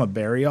Obama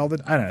Barry all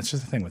the. I don't know. It's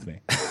just a thing with me.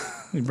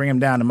 You bring him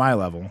down to my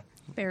level.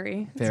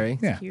 Barry. Barry.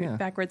 Yeah. Cute. Yeah.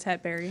 Backwards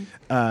hat Barry.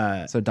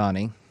 So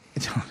Donnie.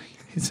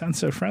 It sounds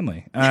so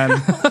friendly.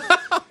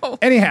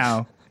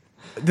 Anyhow,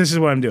 this is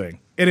what I'm doing,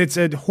 and it's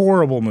a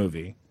horrible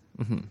movie.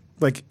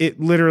 Like it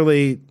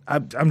literally.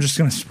 I'm just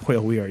gonna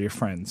spoil We Are Your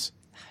Friends.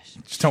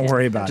 Just don't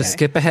worry about Just it.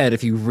 skip ahead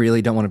if you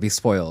really don't want to be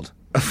spoiled.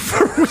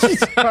 We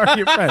Are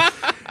Your Friends.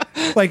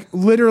 Like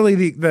literally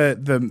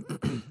the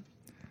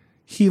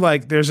he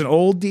like there's an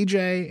old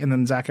DJ and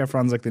then Zac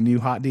Efron's like the new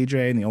hot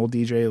DJ and the old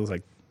DJ was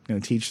like going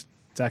to teach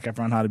Zac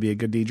Efron how to be a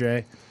good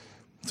DJ.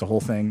 It's a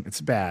whole thing.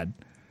 It's bad.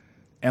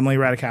 Emily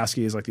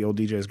Ratajkowski is like the old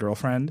DJ's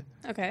girlfriend.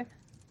 Okay.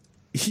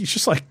 He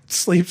just like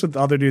sleeps with the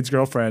other dude's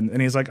girlfriend and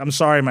he's like, I'm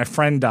sorry, my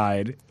friend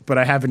died, but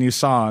I have a new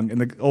song.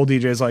 And the old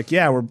DJ is like,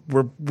 yeah,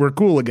 we're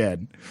cool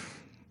again.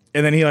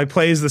 And then he like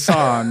plays the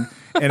song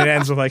and it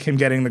ends with like him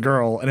getting the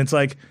girl. And it's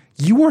like,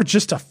 you are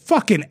just a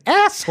fucking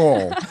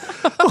asshole.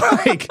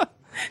 Like,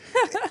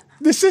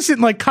 this isn't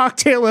like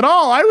Cocktail at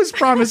all. I was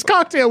promised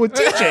Cocktail with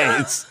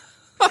DJs.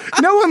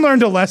 No one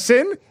learned a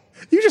lesson.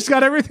 You just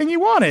got everything you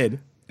wanted.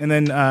 And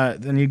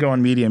then you go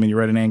on Medium and you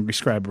write an angry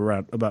scribe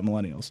about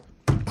millennials.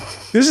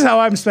 This is how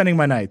I'm spending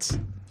my nights.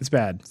 It's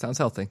bad. Sounds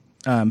healthy.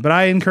 But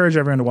I encourage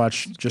everyone to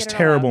watch just Get it all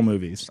terrible out.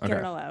 movies. Get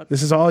it all out.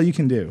 This is all you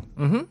can do.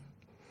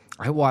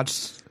 I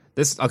watched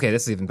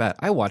This is even bad.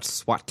 I watched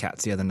SWAT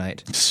Cats the other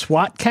night.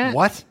 SWAT cat?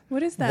 What?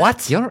 What is that?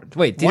 What?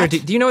 Wait, What?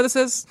 do you know what this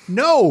is?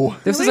 No.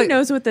 Nobody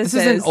knows what this is.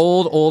 This is an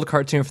old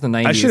cartoon from the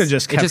 90s. I should have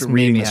just kept made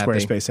reading me the happy.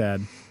 Squarespace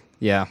ad.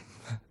 Yeah.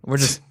 We're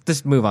just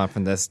move on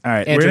from this. All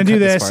right, Andrew, we're gonna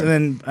do cut this,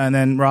 part. and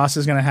then Ross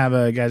is gonna have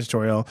a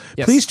gadgetorial.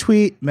 Yes. Please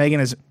tweet Megan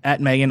is at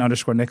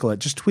Megan_Nicolette.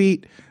 Just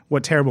tweet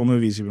what terrible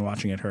movies you've been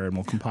watching at her, and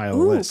we'll compile a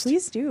Ooh, list.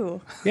 please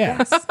do.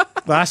 Yeah.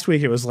 Last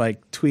week it was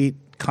like tweet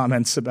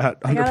comments about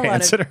got a lot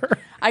underpants of- at her.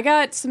 I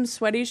got some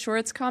sweaty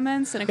shorts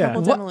comments and a Yeah.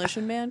 couple What?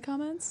 Demolition Man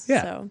comments.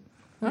 Yeah. So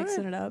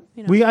mixing it up.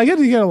 You know. I get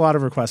to get a lot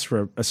of requests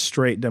for a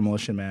straight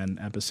Demolition Man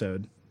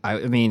episode. I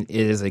mean, it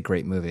is a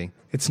great movie.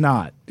 It's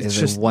not. It It's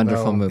is just a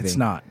wonderful no, movie. It's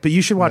not. But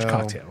you should watch No.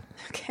 Cocktail.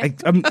 Okay.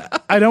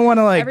 I don't want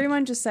to like.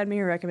 Everyone just send me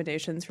your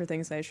recommendations for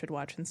things I should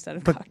watch instead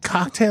of But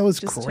Cocktail is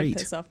just great.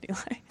 to piss off Neil.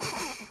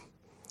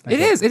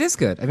 It is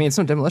good. I mean, it's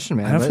no Demolition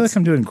Man. I don't but feel it's- like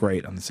I'm doing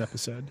great on this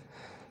episode.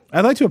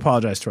 I'd like to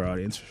apologize to our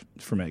audience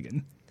for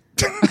Megan.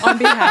 On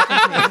behalf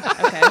of me.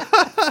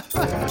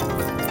 Okay.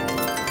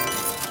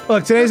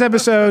 Look, today's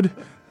episode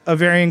of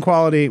Varying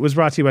Quality was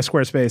brought to you by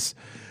Squarespace.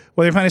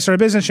 Whether you're planning to start a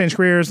business, change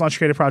careers, launch a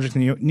creative project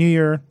in the new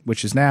year,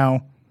 which is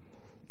now,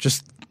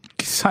 just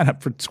sign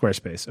up for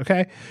Squarespace,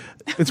 okay?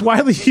 It's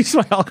widely used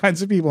by all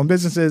kinds of people and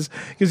businesses.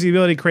 It gives you the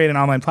ability to create an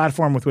online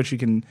platform with which you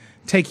can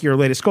take your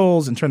latest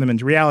goals and turn them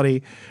into reality.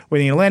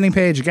 Whether you need a landing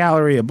page, a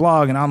gallery, a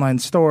blog, an online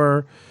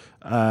store,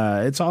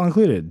 it's all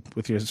included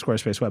with your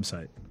Squarespace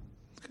website.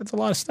 It's a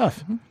lot of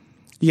stuff.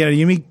 You get a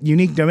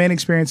unique domain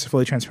experience,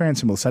 fully transparent,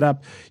 simple to set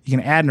up. You can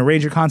add and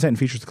arrange your content and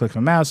features with the click of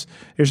a mouse.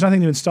 There's nothing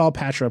to install,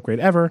 patch, or upgrade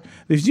ever.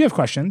 But if you do have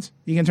questions,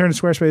 you can turn to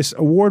Squarespace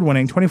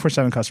award-winning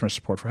 24/7 customer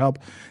support for help,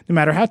 no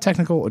matter how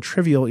technical or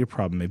trivial your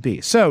problem may be.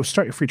 So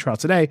start your free trial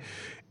today.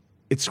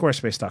 It's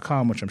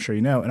squarespace.com, which I'm sure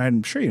you know, and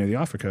I'm sure you know the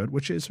offer code,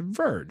 which is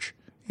VERGE.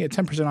 You get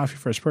 10% off your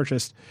first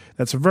purchase.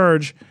 That's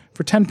VERGE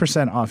for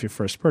 10% off your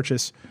first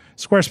purchase.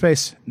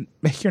 Squarespace,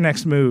 make your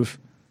next move.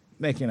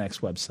 Make your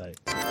next website.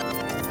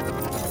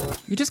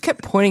 You just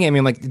kept pointing at me.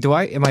 I'm like,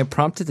 am I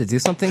prompted to do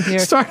something here?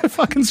 Start a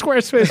fucking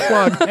Squarespace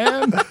blog,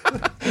 man.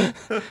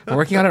 I'm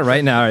working on it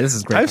right now. All right, this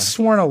is great. I've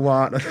sworn a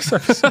lot.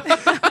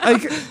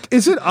 Like,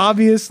 is it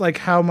obvious like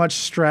how much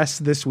stress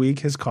this week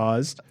has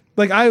caused?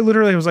 Like, I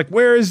literally was like,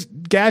 "Where is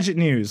gadget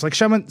news? Like,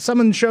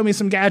 someone show me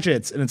some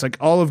gadgets." And it's like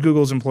all of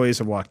Google's employees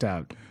have walked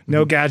out.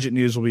 No gadget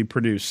news will be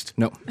produced.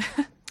 No.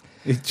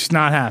 It's just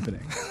not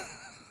happening.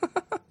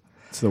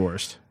 It's the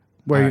worst.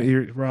 Where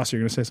right. Ross?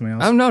 You're going to say something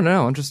else? Oh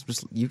no. I'm just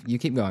you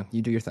keep going.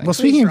 You do your thing. Well,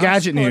 speaking of Ross,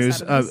 gadget pull us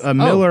news, out of this. a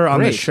Miller on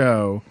the great.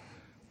 show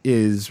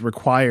is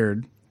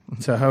required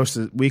to host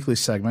a weekly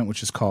segment,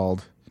 which is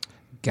called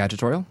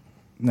Gadgetorial?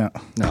 No.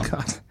 No.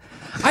 God.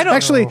 I don't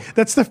Actually,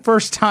 that's the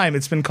first time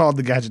it's been called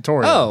the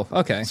Gadgetorial. Oh,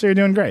 okay. So you're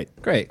doing great.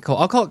 Great. Cool.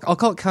 I'll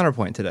call it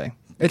Counterpoint today.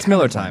 It's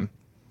Miller time.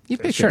 You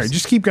pick Sure, yours.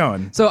 just keep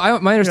going. So my You're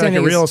like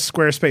understanding a real is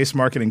Squarespace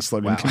marketing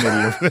slogan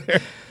committee over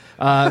there.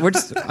 I'm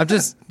just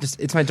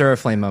it's my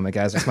Duraflame moment,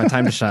 guys. It's my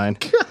time to shine.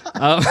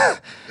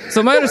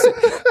 So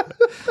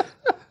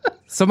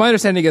my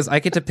understanding is I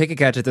get to pick a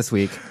gadget this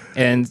week,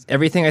 and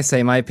everything I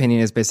say, my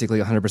opinion, is basically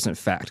 100%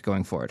 fact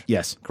going forward.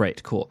 Yes.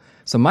 Great, cool.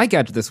 So my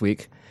gadget this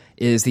week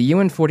is the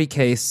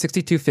UN40K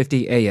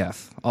 6250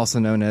 AF, also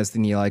known as the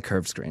Neil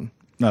curved screen.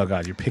 Oh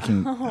God, you're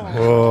picking.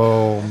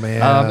 Oh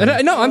man.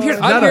 I'm here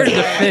to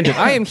defend it.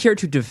 I am here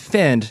to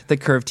defend the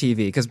curved TV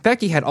because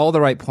Becky had all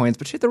the right points,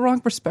 but she had the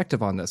wrong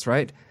perspective on this,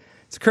 right?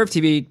 It's a curved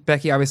TV.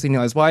 Becky, obviously,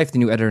 Neil's wife, the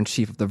new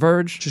editor-in-chief of The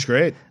Verge. She's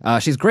great.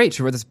 She's great.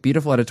 She wrote this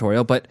beautiful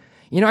editorial, but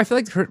I feel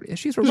like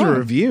she's This is a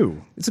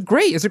review. It's a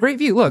great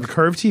view. Look,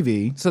 Curved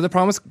TV. so her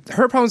problem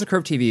is a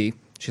curved TV.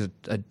 She has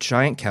a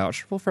giant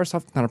couch. Well, first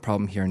off, not a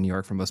problem here in New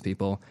York for most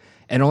people,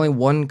 and only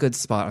one good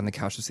spot on the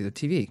couch to see the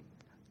TV.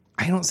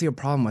 I don't see a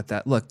problem with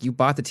that. Look, you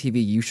bought the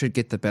TV. You should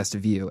get the best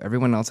view.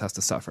 Everyone else has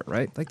to suffer,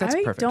 right? Like, that's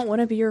I perfect. don't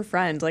want to be your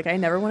friend. Like, I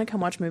never want to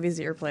come watch movies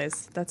at your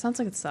place. That sounds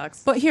like it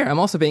sucks. But here, I'm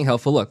also being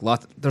helpful. Look,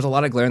 there's a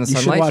lot of glare in the You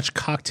sunlight. should watch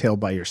Cocktail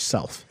by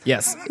yourself.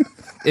 Yes.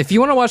 If you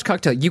want to watch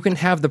Cocktail, you can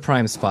have the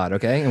prime spot,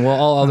 okay? And we'll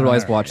all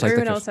otherwise watch like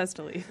Everyone the else has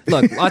to leave.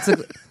 Look, what's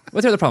the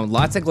other problem?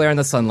 Lots of glare in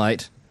the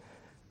sunlight.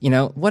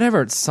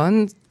 Whatever.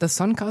 The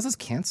sun causes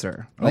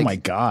cancer. Oh my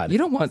God. You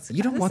don't want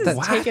that.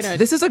 is taking a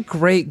This is a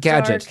great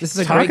gadget. dark- This is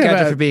a Talk great gadget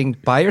about- for being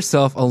by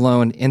yourself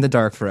alone in the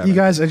dark forever. You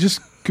guys, I just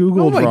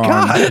Googled Oh my wrong.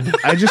 God.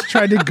 I just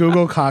tried to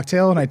Google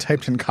cocktail and I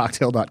typed in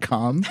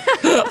cocktail.com.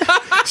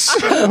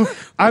 So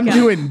I'm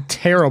doing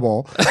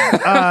terrible.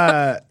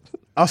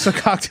 Also,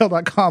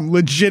 cocktail.com,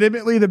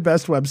 legitimately the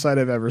best website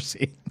I've ever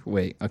seen.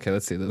 Wait, okay,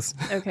 let's see this.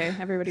 Okay,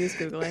 everybody is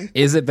Googling.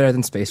 Is it better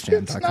than It's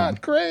SpaceJam.com?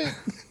 not great.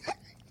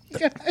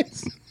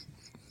 Guys.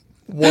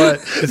 What?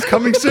 It's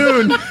coming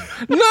soon.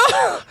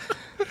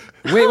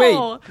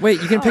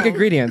 Wait, you can pick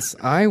ingredients.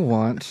 I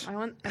want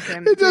Okay,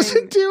 I'm It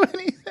doesn't do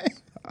anything.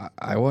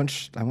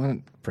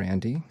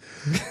 brandy.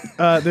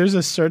 There's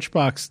a search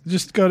box.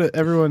 Just go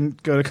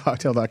to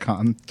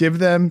cocktail.com. Give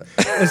them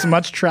as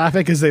much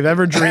traffic as they've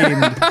ever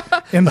dreamed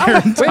in their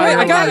entire Wait,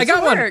 I life.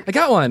 got one. work. I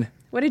got one.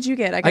 What did you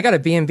get? I got a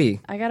B&B.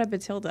 I got a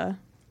Batilda.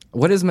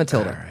 What is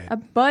Matilda? A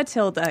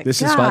Batilda.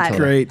 This is God,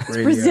 great. it's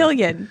radio.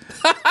 Brazilian.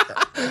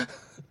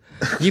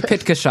 You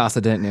picked cachaça,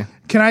 didn't you?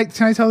 Can I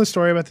tell the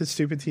story about this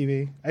stupid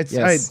TV? Yes.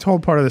 I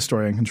told part of the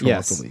story on Control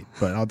Yes. Delete,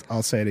 but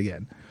I'll say it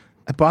again.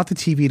 I bought the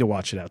TV to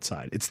watch it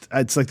outside.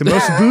 It's like the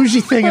most bougie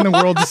thing in the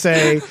world to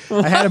say.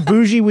 I had a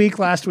bougie week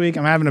last week.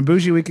 I'm having a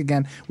bougie week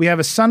again. We have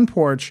a sun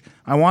porch.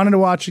 I wanted to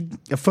watch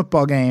a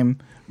football game.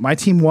 My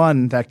team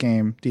won that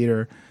game,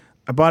 Dieter.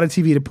 I bought a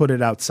TV to put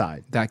it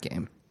outside. That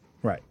game.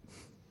 Right.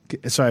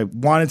 So I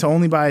wanted to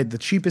only buy the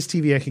cheapest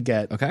TV I could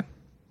get. Okay.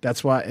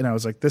 That's why, and I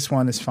was like, this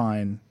one is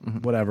fine.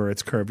 Whatever,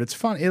 it's curved. It's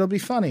fun. It'll be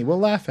funny. We'll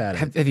laugh at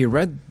it. Have you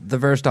read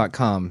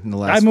TheVerge.com in the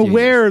last I'm few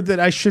aware years? that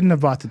I shouldn't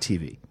have bought the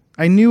TV.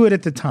 I knew it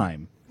at the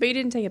time. But you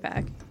didn't take it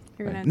back.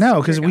 You're gonna No,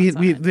 stick because your we guns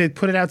on it. they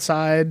put it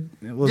outside.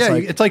 It was Yeah,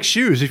 like, it's like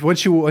shoes.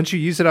 Once you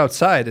use it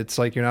outside, it's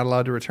like you're not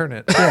allowed to return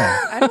it.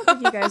 I don't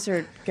think you guys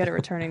are good at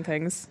returning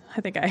things.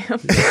 I think I am.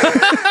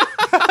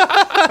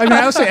 I mean,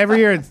 I would say every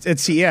year at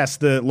CES,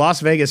 the Las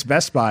Vegas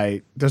Best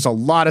Buy, there's a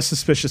lot of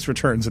suspicious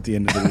returns at the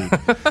end of the week.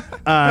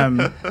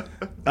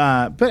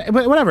 But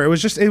whatever. It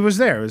was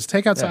there. It was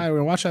take outside. We're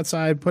gonna watch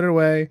outside. Put it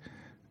away.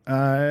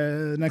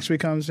 Next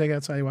week comes, take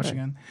outside. You watch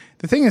again.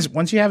 The thing is,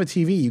 once you have a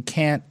TV, you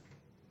can't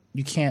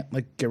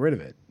like get rid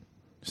of it.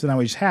 So now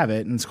we just have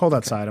it, and it's cold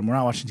outside, and we're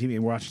not watching TV.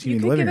 We're watching TV You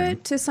in the could living give room.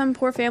 it to some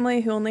poor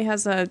family who only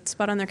has a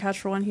spot on their couch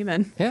for one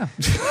human. Yeah.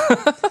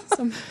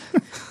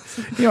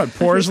 You know what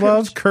poors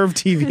love? Curved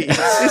TVs.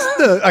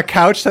 Isn't a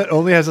couch that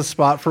only has a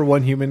spot for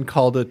one human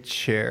called a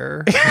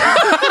chair?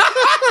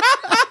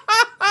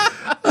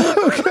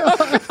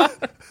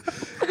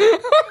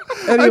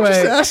 Anyway, I'm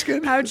just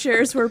asking. How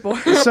chairs were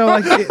born. so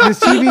like this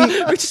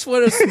TV. We just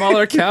want a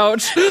smaller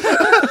couch.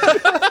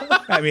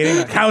 I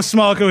mean, how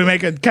small can we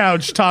make a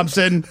couch,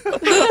 Thompson?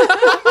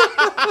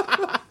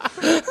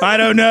 I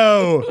don't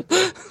know.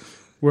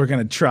 We're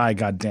gonna try.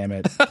 God damn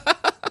it!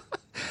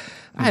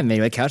 I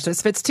made a couch that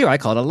fits too. I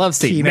call it a love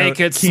seat. Make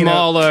it Keynote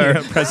smaller.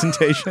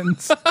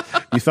 presentations.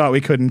 You thought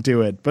we couldn't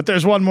do it, but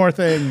there's one more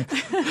thing.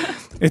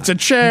 It's a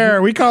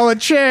chair. We call it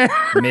chair.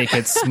 Make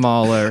it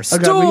smaller. Oh,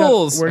 God,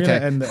 Stools. we're gonna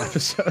end the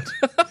episode.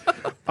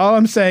 All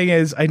I'm saying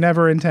is, I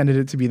never intended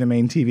it to be the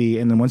main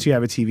TV, and then once you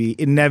have a TV,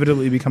 it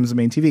inevitably becomes the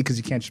main TV because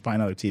you can't just buy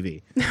another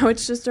TV. No,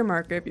 it's just a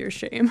mark of your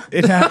shame.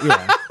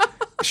 Yeah.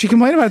 She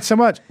complained about it so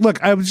much.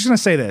 Look, I was just gonna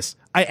say this.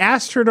 I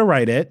asked her to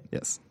write it.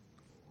 Yes.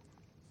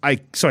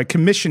 So I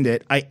commissioned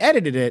it, I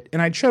edited it,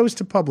 and I chose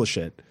to publish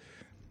it.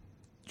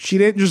 She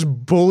didn't just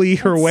bully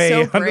her That's way so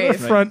onto the brave.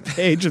 front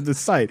page of the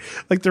site.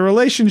 Like, the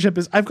relationship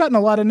is, I've gotten a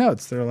lot of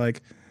notes. They're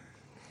like,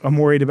 I'm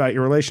worried about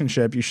your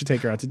relationship. You should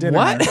take her out to dinner.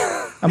 What?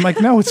 I'm like,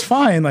 no, it's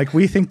fine. Like,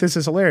 we think this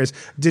is hilarious.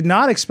 Did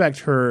not expect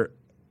her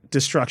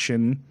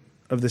destruction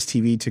of this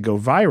TV to go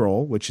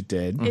viral, which it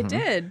did. It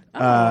did.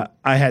 Oh.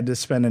 I had to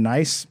spend a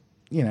nice,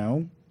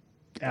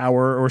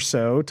 hour or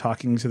so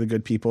talking to the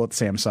good people at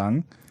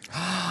Samsung,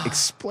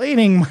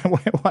 explaining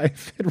my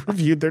wife had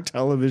reviewed their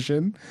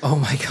television Oh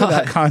my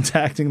without God.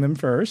 contacting them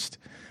first.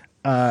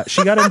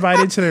 She got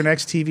invited to their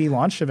next TV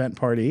launch event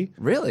party.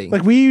 Really?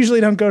 Like, we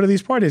usually don't go to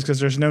these parties because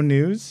there's no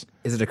news.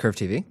 Is it a curved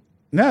TV?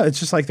 No, it's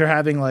just like they're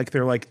having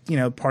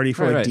party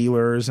for Right.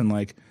 dealers and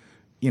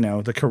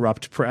the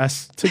corrupt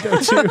press to go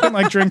to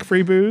and drink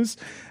free booze.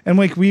 And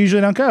we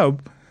usually don't go.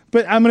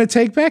 But I'm going to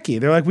take Becky.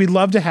 They're like, we'd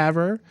love to have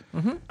her.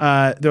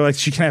 They're like,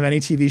 she can have any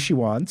TV she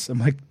wants. I'm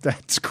like,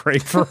 that's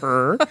great for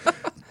her.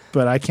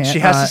 But I can't. She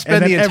has to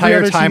spend the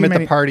entire time at the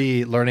party.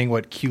 party learning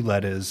what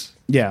QLED is.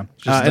 Yeah.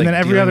 Just, And then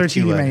every dealing other with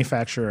TV QLED.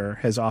 manufacturer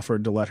has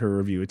offered to let her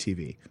review a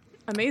TV.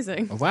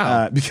 Amazing.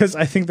 Wow. Because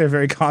I think they're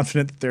very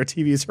confident that their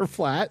TVs are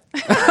flat.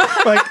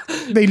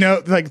 They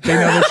know they should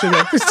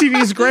this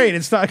TV is great.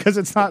 It's not because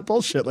it's not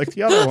bullshit like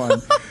the other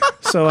one.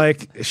 So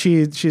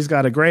she's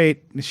got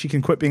she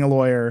can quit being a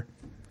lawyer.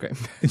 Great.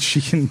 And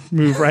she can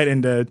move right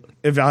into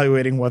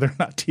evaluating whether or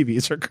not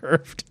TVs are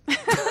curved. It's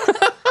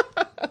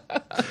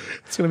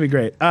going to be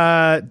great.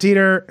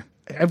 Dieter,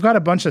 I've got a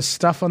bunch of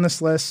stuff on this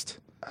list.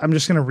 I'm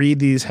just going to read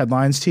these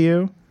headlines to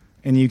you,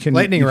 and you can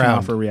round.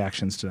 offer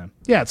reactions to them.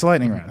 Yeah, it's a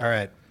lightning round. All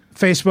right.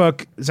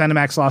 Facebook,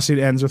 ZeniMax lawsuit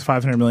ends with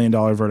 $500 million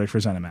verdict for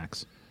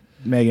ZeniMax.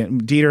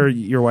 Megan, Dieter,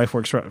 your wife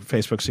works for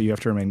Facebook, so you have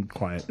to remain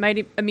quiet.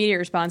 My immediate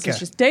response is Okay.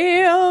 just,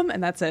 damn,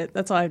 and that's it.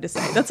 That's all I have to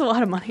say. That's a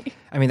lot of money.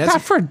 I mean, Not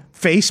that's for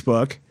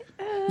Facebook.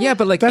 yeah,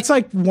 but That's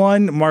like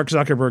one Mark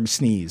Zuckerberg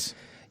sneeze.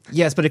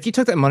 yes, but if you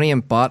took that money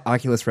and bought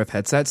Oculus Rift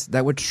headsets,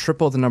 that would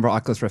triple the number of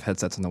Oculus Rift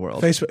headsets in the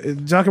world. Facebook,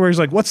 Zuckerberg's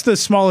like, what's the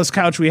smallest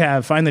couch we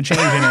have? Find the change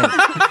in it.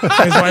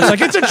 His wife's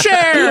like, it's a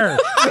chair.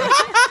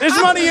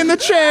 There's money in the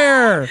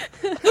chair.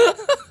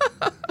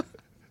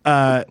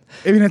 I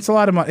mean, it's a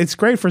lot of money. It's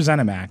great for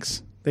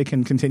ZeniMax. They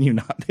can continue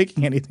not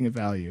making anything of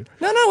value.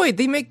 No, wait.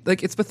 They make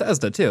it's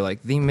Bethesda too.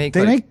 They make.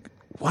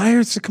 Why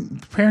is a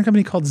parent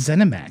company called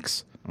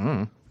ZeniMax?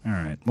 All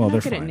right. Well, I'm they're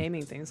not good at fine.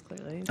 naming things,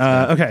 clearly.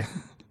 Okay.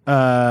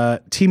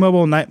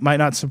 T-Mobile might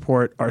not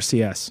support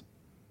RCS.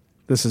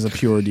 This is a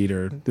pure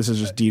Dieter. This is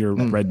just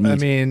Dieter red meat. I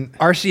mean,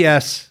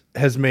 RCS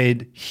has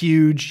made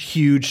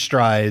huge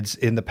strides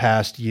in the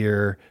past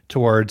year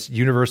towards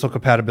universal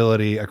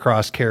compatibility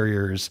across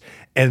carriers,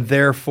 and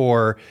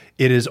therefore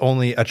it is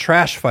only a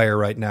trash fire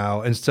right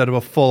now instead of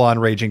a full-on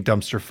raging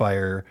dumpster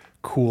fire.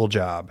 Cool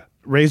job.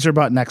 Razer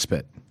bought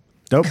Nextbit.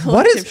 Nope.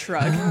 Collective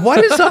shrug.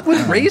 What is up with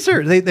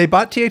Razer? They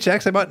bought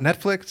THX, they bought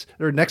Netflix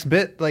or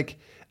Nextbit. Like,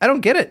 I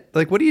don't get it.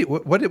 Like,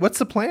 what's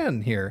the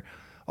plan here?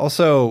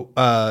 Also,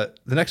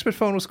 the Nextbit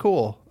phone was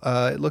cool.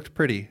 It looked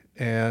pretty.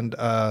 And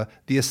the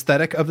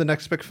aesthetic of the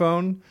Nextbit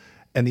phone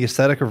and the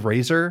aesthetic of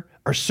Razer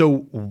are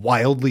so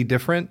wildly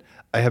different.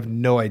 I have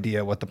no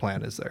idea what the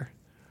plan is there.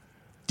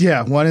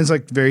 Yeah, one is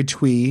like very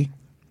twee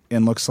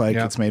and looks like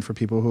Yeah. it's made for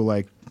people who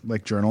like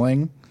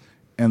journaling.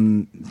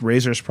 And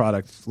Razer's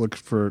products look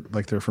for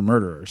like they're for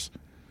murderers.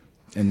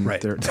 And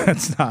Right.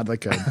 that's not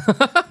like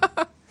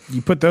a...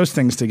 You put those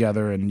things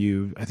together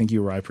and I think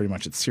you arrive pretty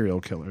much at serial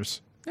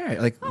killers. All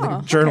right, like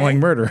Oh, Journaling okay.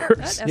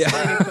 murderers. That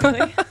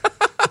escalated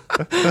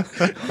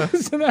quickly.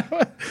 Isn't that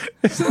what-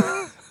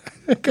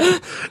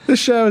 the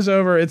show is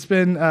over. It's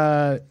been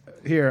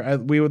here.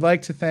 We would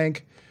like to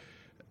thank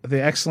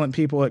the excellent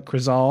people at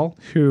Crizal,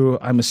 who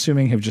I'm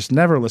assuming have just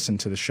never listened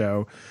to the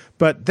show,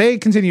 but they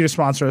continue to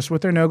sponsor us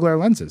with their no glare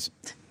lenses.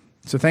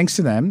 So thanks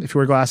to them. If you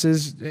wear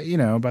glasses, you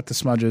know about the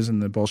smudges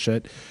and the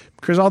bullshit.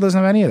 Crizal doesn't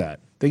have any of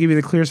that. They give you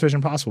the clearest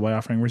vision possible by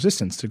offering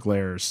resistance to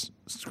glares,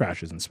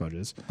 scratches, and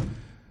smudges.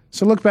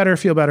 So look better,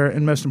 feel better,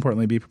 and most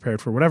importantly, be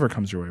prepared for whatever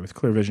comes your way. With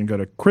clear vision, go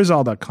to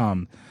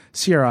Crizal.com,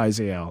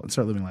 CRIZAL, and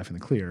start living life in the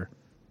clear.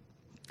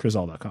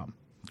 Crizal.com.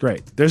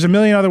 Great. There's a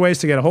million other ways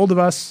to get a hold of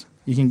us.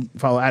 You can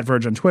follow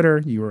 @Verge on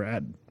Twitter.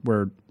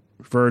 We're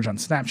Verge on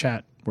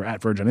Snapchat. We're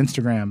 @Verge on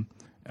Instagram.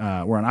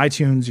 We're on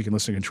iTunes. You can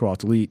listen to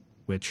Control-Alt-Delete,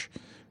 which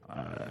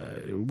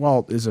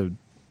Walt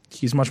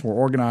he's much more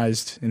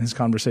organized in his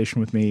conversation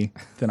with me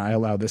than I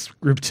allow this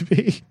group to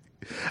be.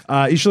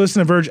 You should listen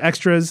to Verge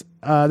Extras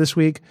this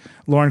week.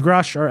 Lauren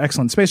Grush, our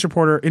excellent space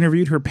reporter,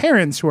 interviewed her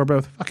parents, who are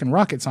both fucking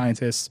rocket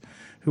scientists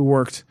who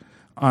worked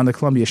on the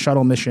Columbia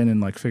shuttle mission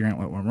and like figuring out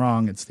what went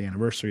wrong. It's the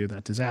anniversary of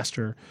that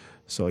disaster.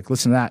 So like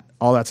listen to that.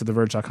 All that's at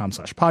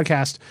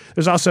theverge.com/podcast.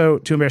 There's also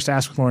Too Embarrassed to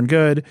Ask with Lauren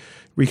Good,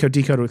 Recode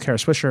Decode with Kara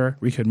Swisher,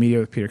 Recode Media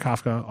with Peter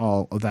Kafka.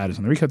 All of that is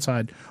on the Recode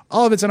side.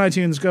 All of it's on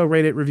iTunes. Go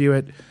rate it, review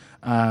it.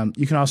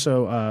 You can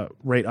also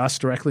rate us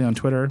directly on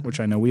Twitter, which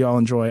I know we all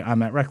enjoy.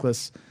 I'm at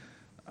Reckless.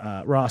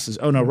 Ross is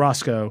Oh No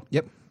Roscoe.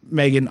 Yep.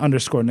 Megan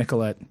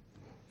 _Nicolette.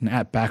 And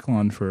at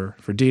Backlon for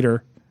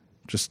Dieter.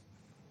 Just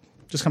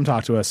come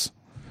talk to us.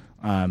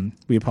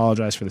 We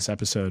apologize for this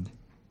episode.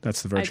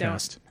 That's the I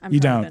Vergecast. don't. You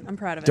proud don't. of it. I'm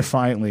proud of it.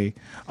 Defiantly.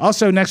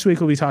 Also, next week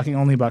we'll be talking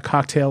only about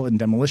Cocktail and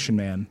Demolition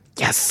Man.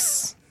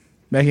 yes.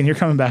 Megan, you're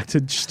coming back to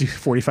just do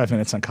 45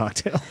 minutes on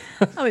Cocktail.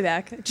 I'll be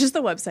back. Just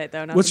the website,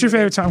 though. Not What's the your movie.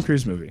 favorite Tom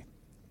Cruise movie?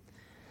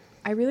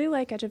 I really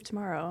like Edge of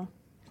Tomorrow.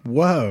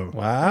 Whoa.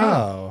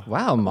 Wow.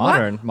 Wow,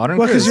 modern Well,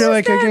 because cruise. you're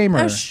like a gamer.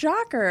 A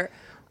shocker.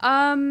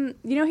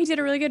 He did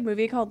a really good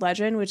movie called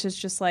Legend, which is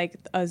just like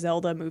a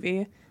Zelda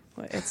movie.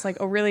 It's like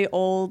a really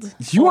old.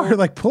 You are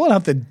like pulling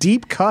out the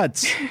deep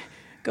cuts.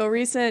 Go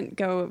recent,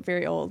 go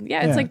very old.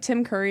 Yeah, it's Yeah. like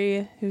Tim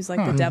Curry, who's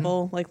like the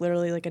devil, like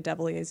literally like a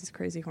devil. He has these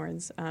crazy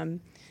horns.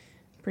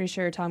 Pretty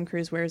sure Tom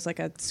Cruise wears like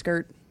a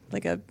skirt,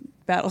 like a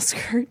battle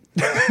skirt.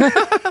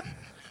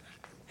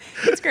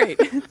 It's great.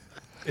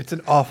 It's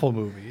an awful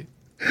movie.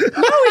 No,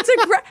 it's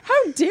a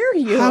how dare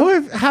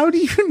you? How do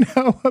you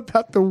know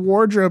about the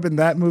wardrobe in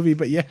that movie,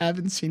 but you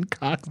haven't seen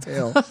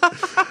Cocktail?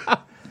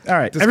 All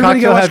right, Does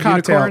everybody Cocktail go watch have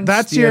Cocktail. unicorns?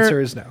 That's The answer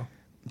is no.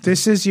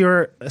 This is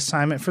your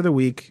assignment for the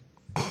week.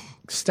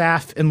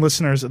 Staff and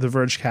listeners of the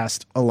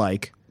Vergecast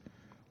alike,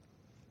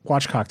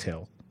 watch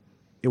Cocktail.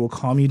 It will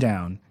calm you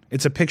down.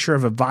 It's a picture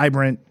of a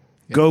vibrant,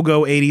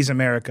 go-go 80s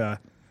America.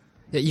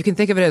 Yeah, you can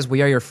think of it as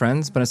We Are Your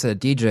Friends, but instead of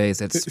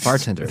DJs, it's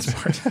bartenders.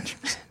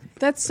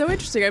 That's so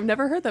interesting. I've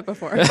never heard that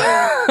before.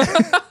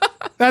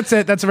 That's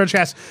it. That's the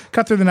Vergecast.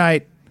 Cut through the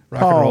night.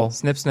 Rock and Paul, roll.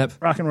 Snip, snip.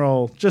 Rock and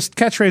roll. Just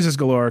catchphrases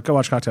galore. Go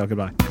watch Cocktail.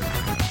 Goodbye.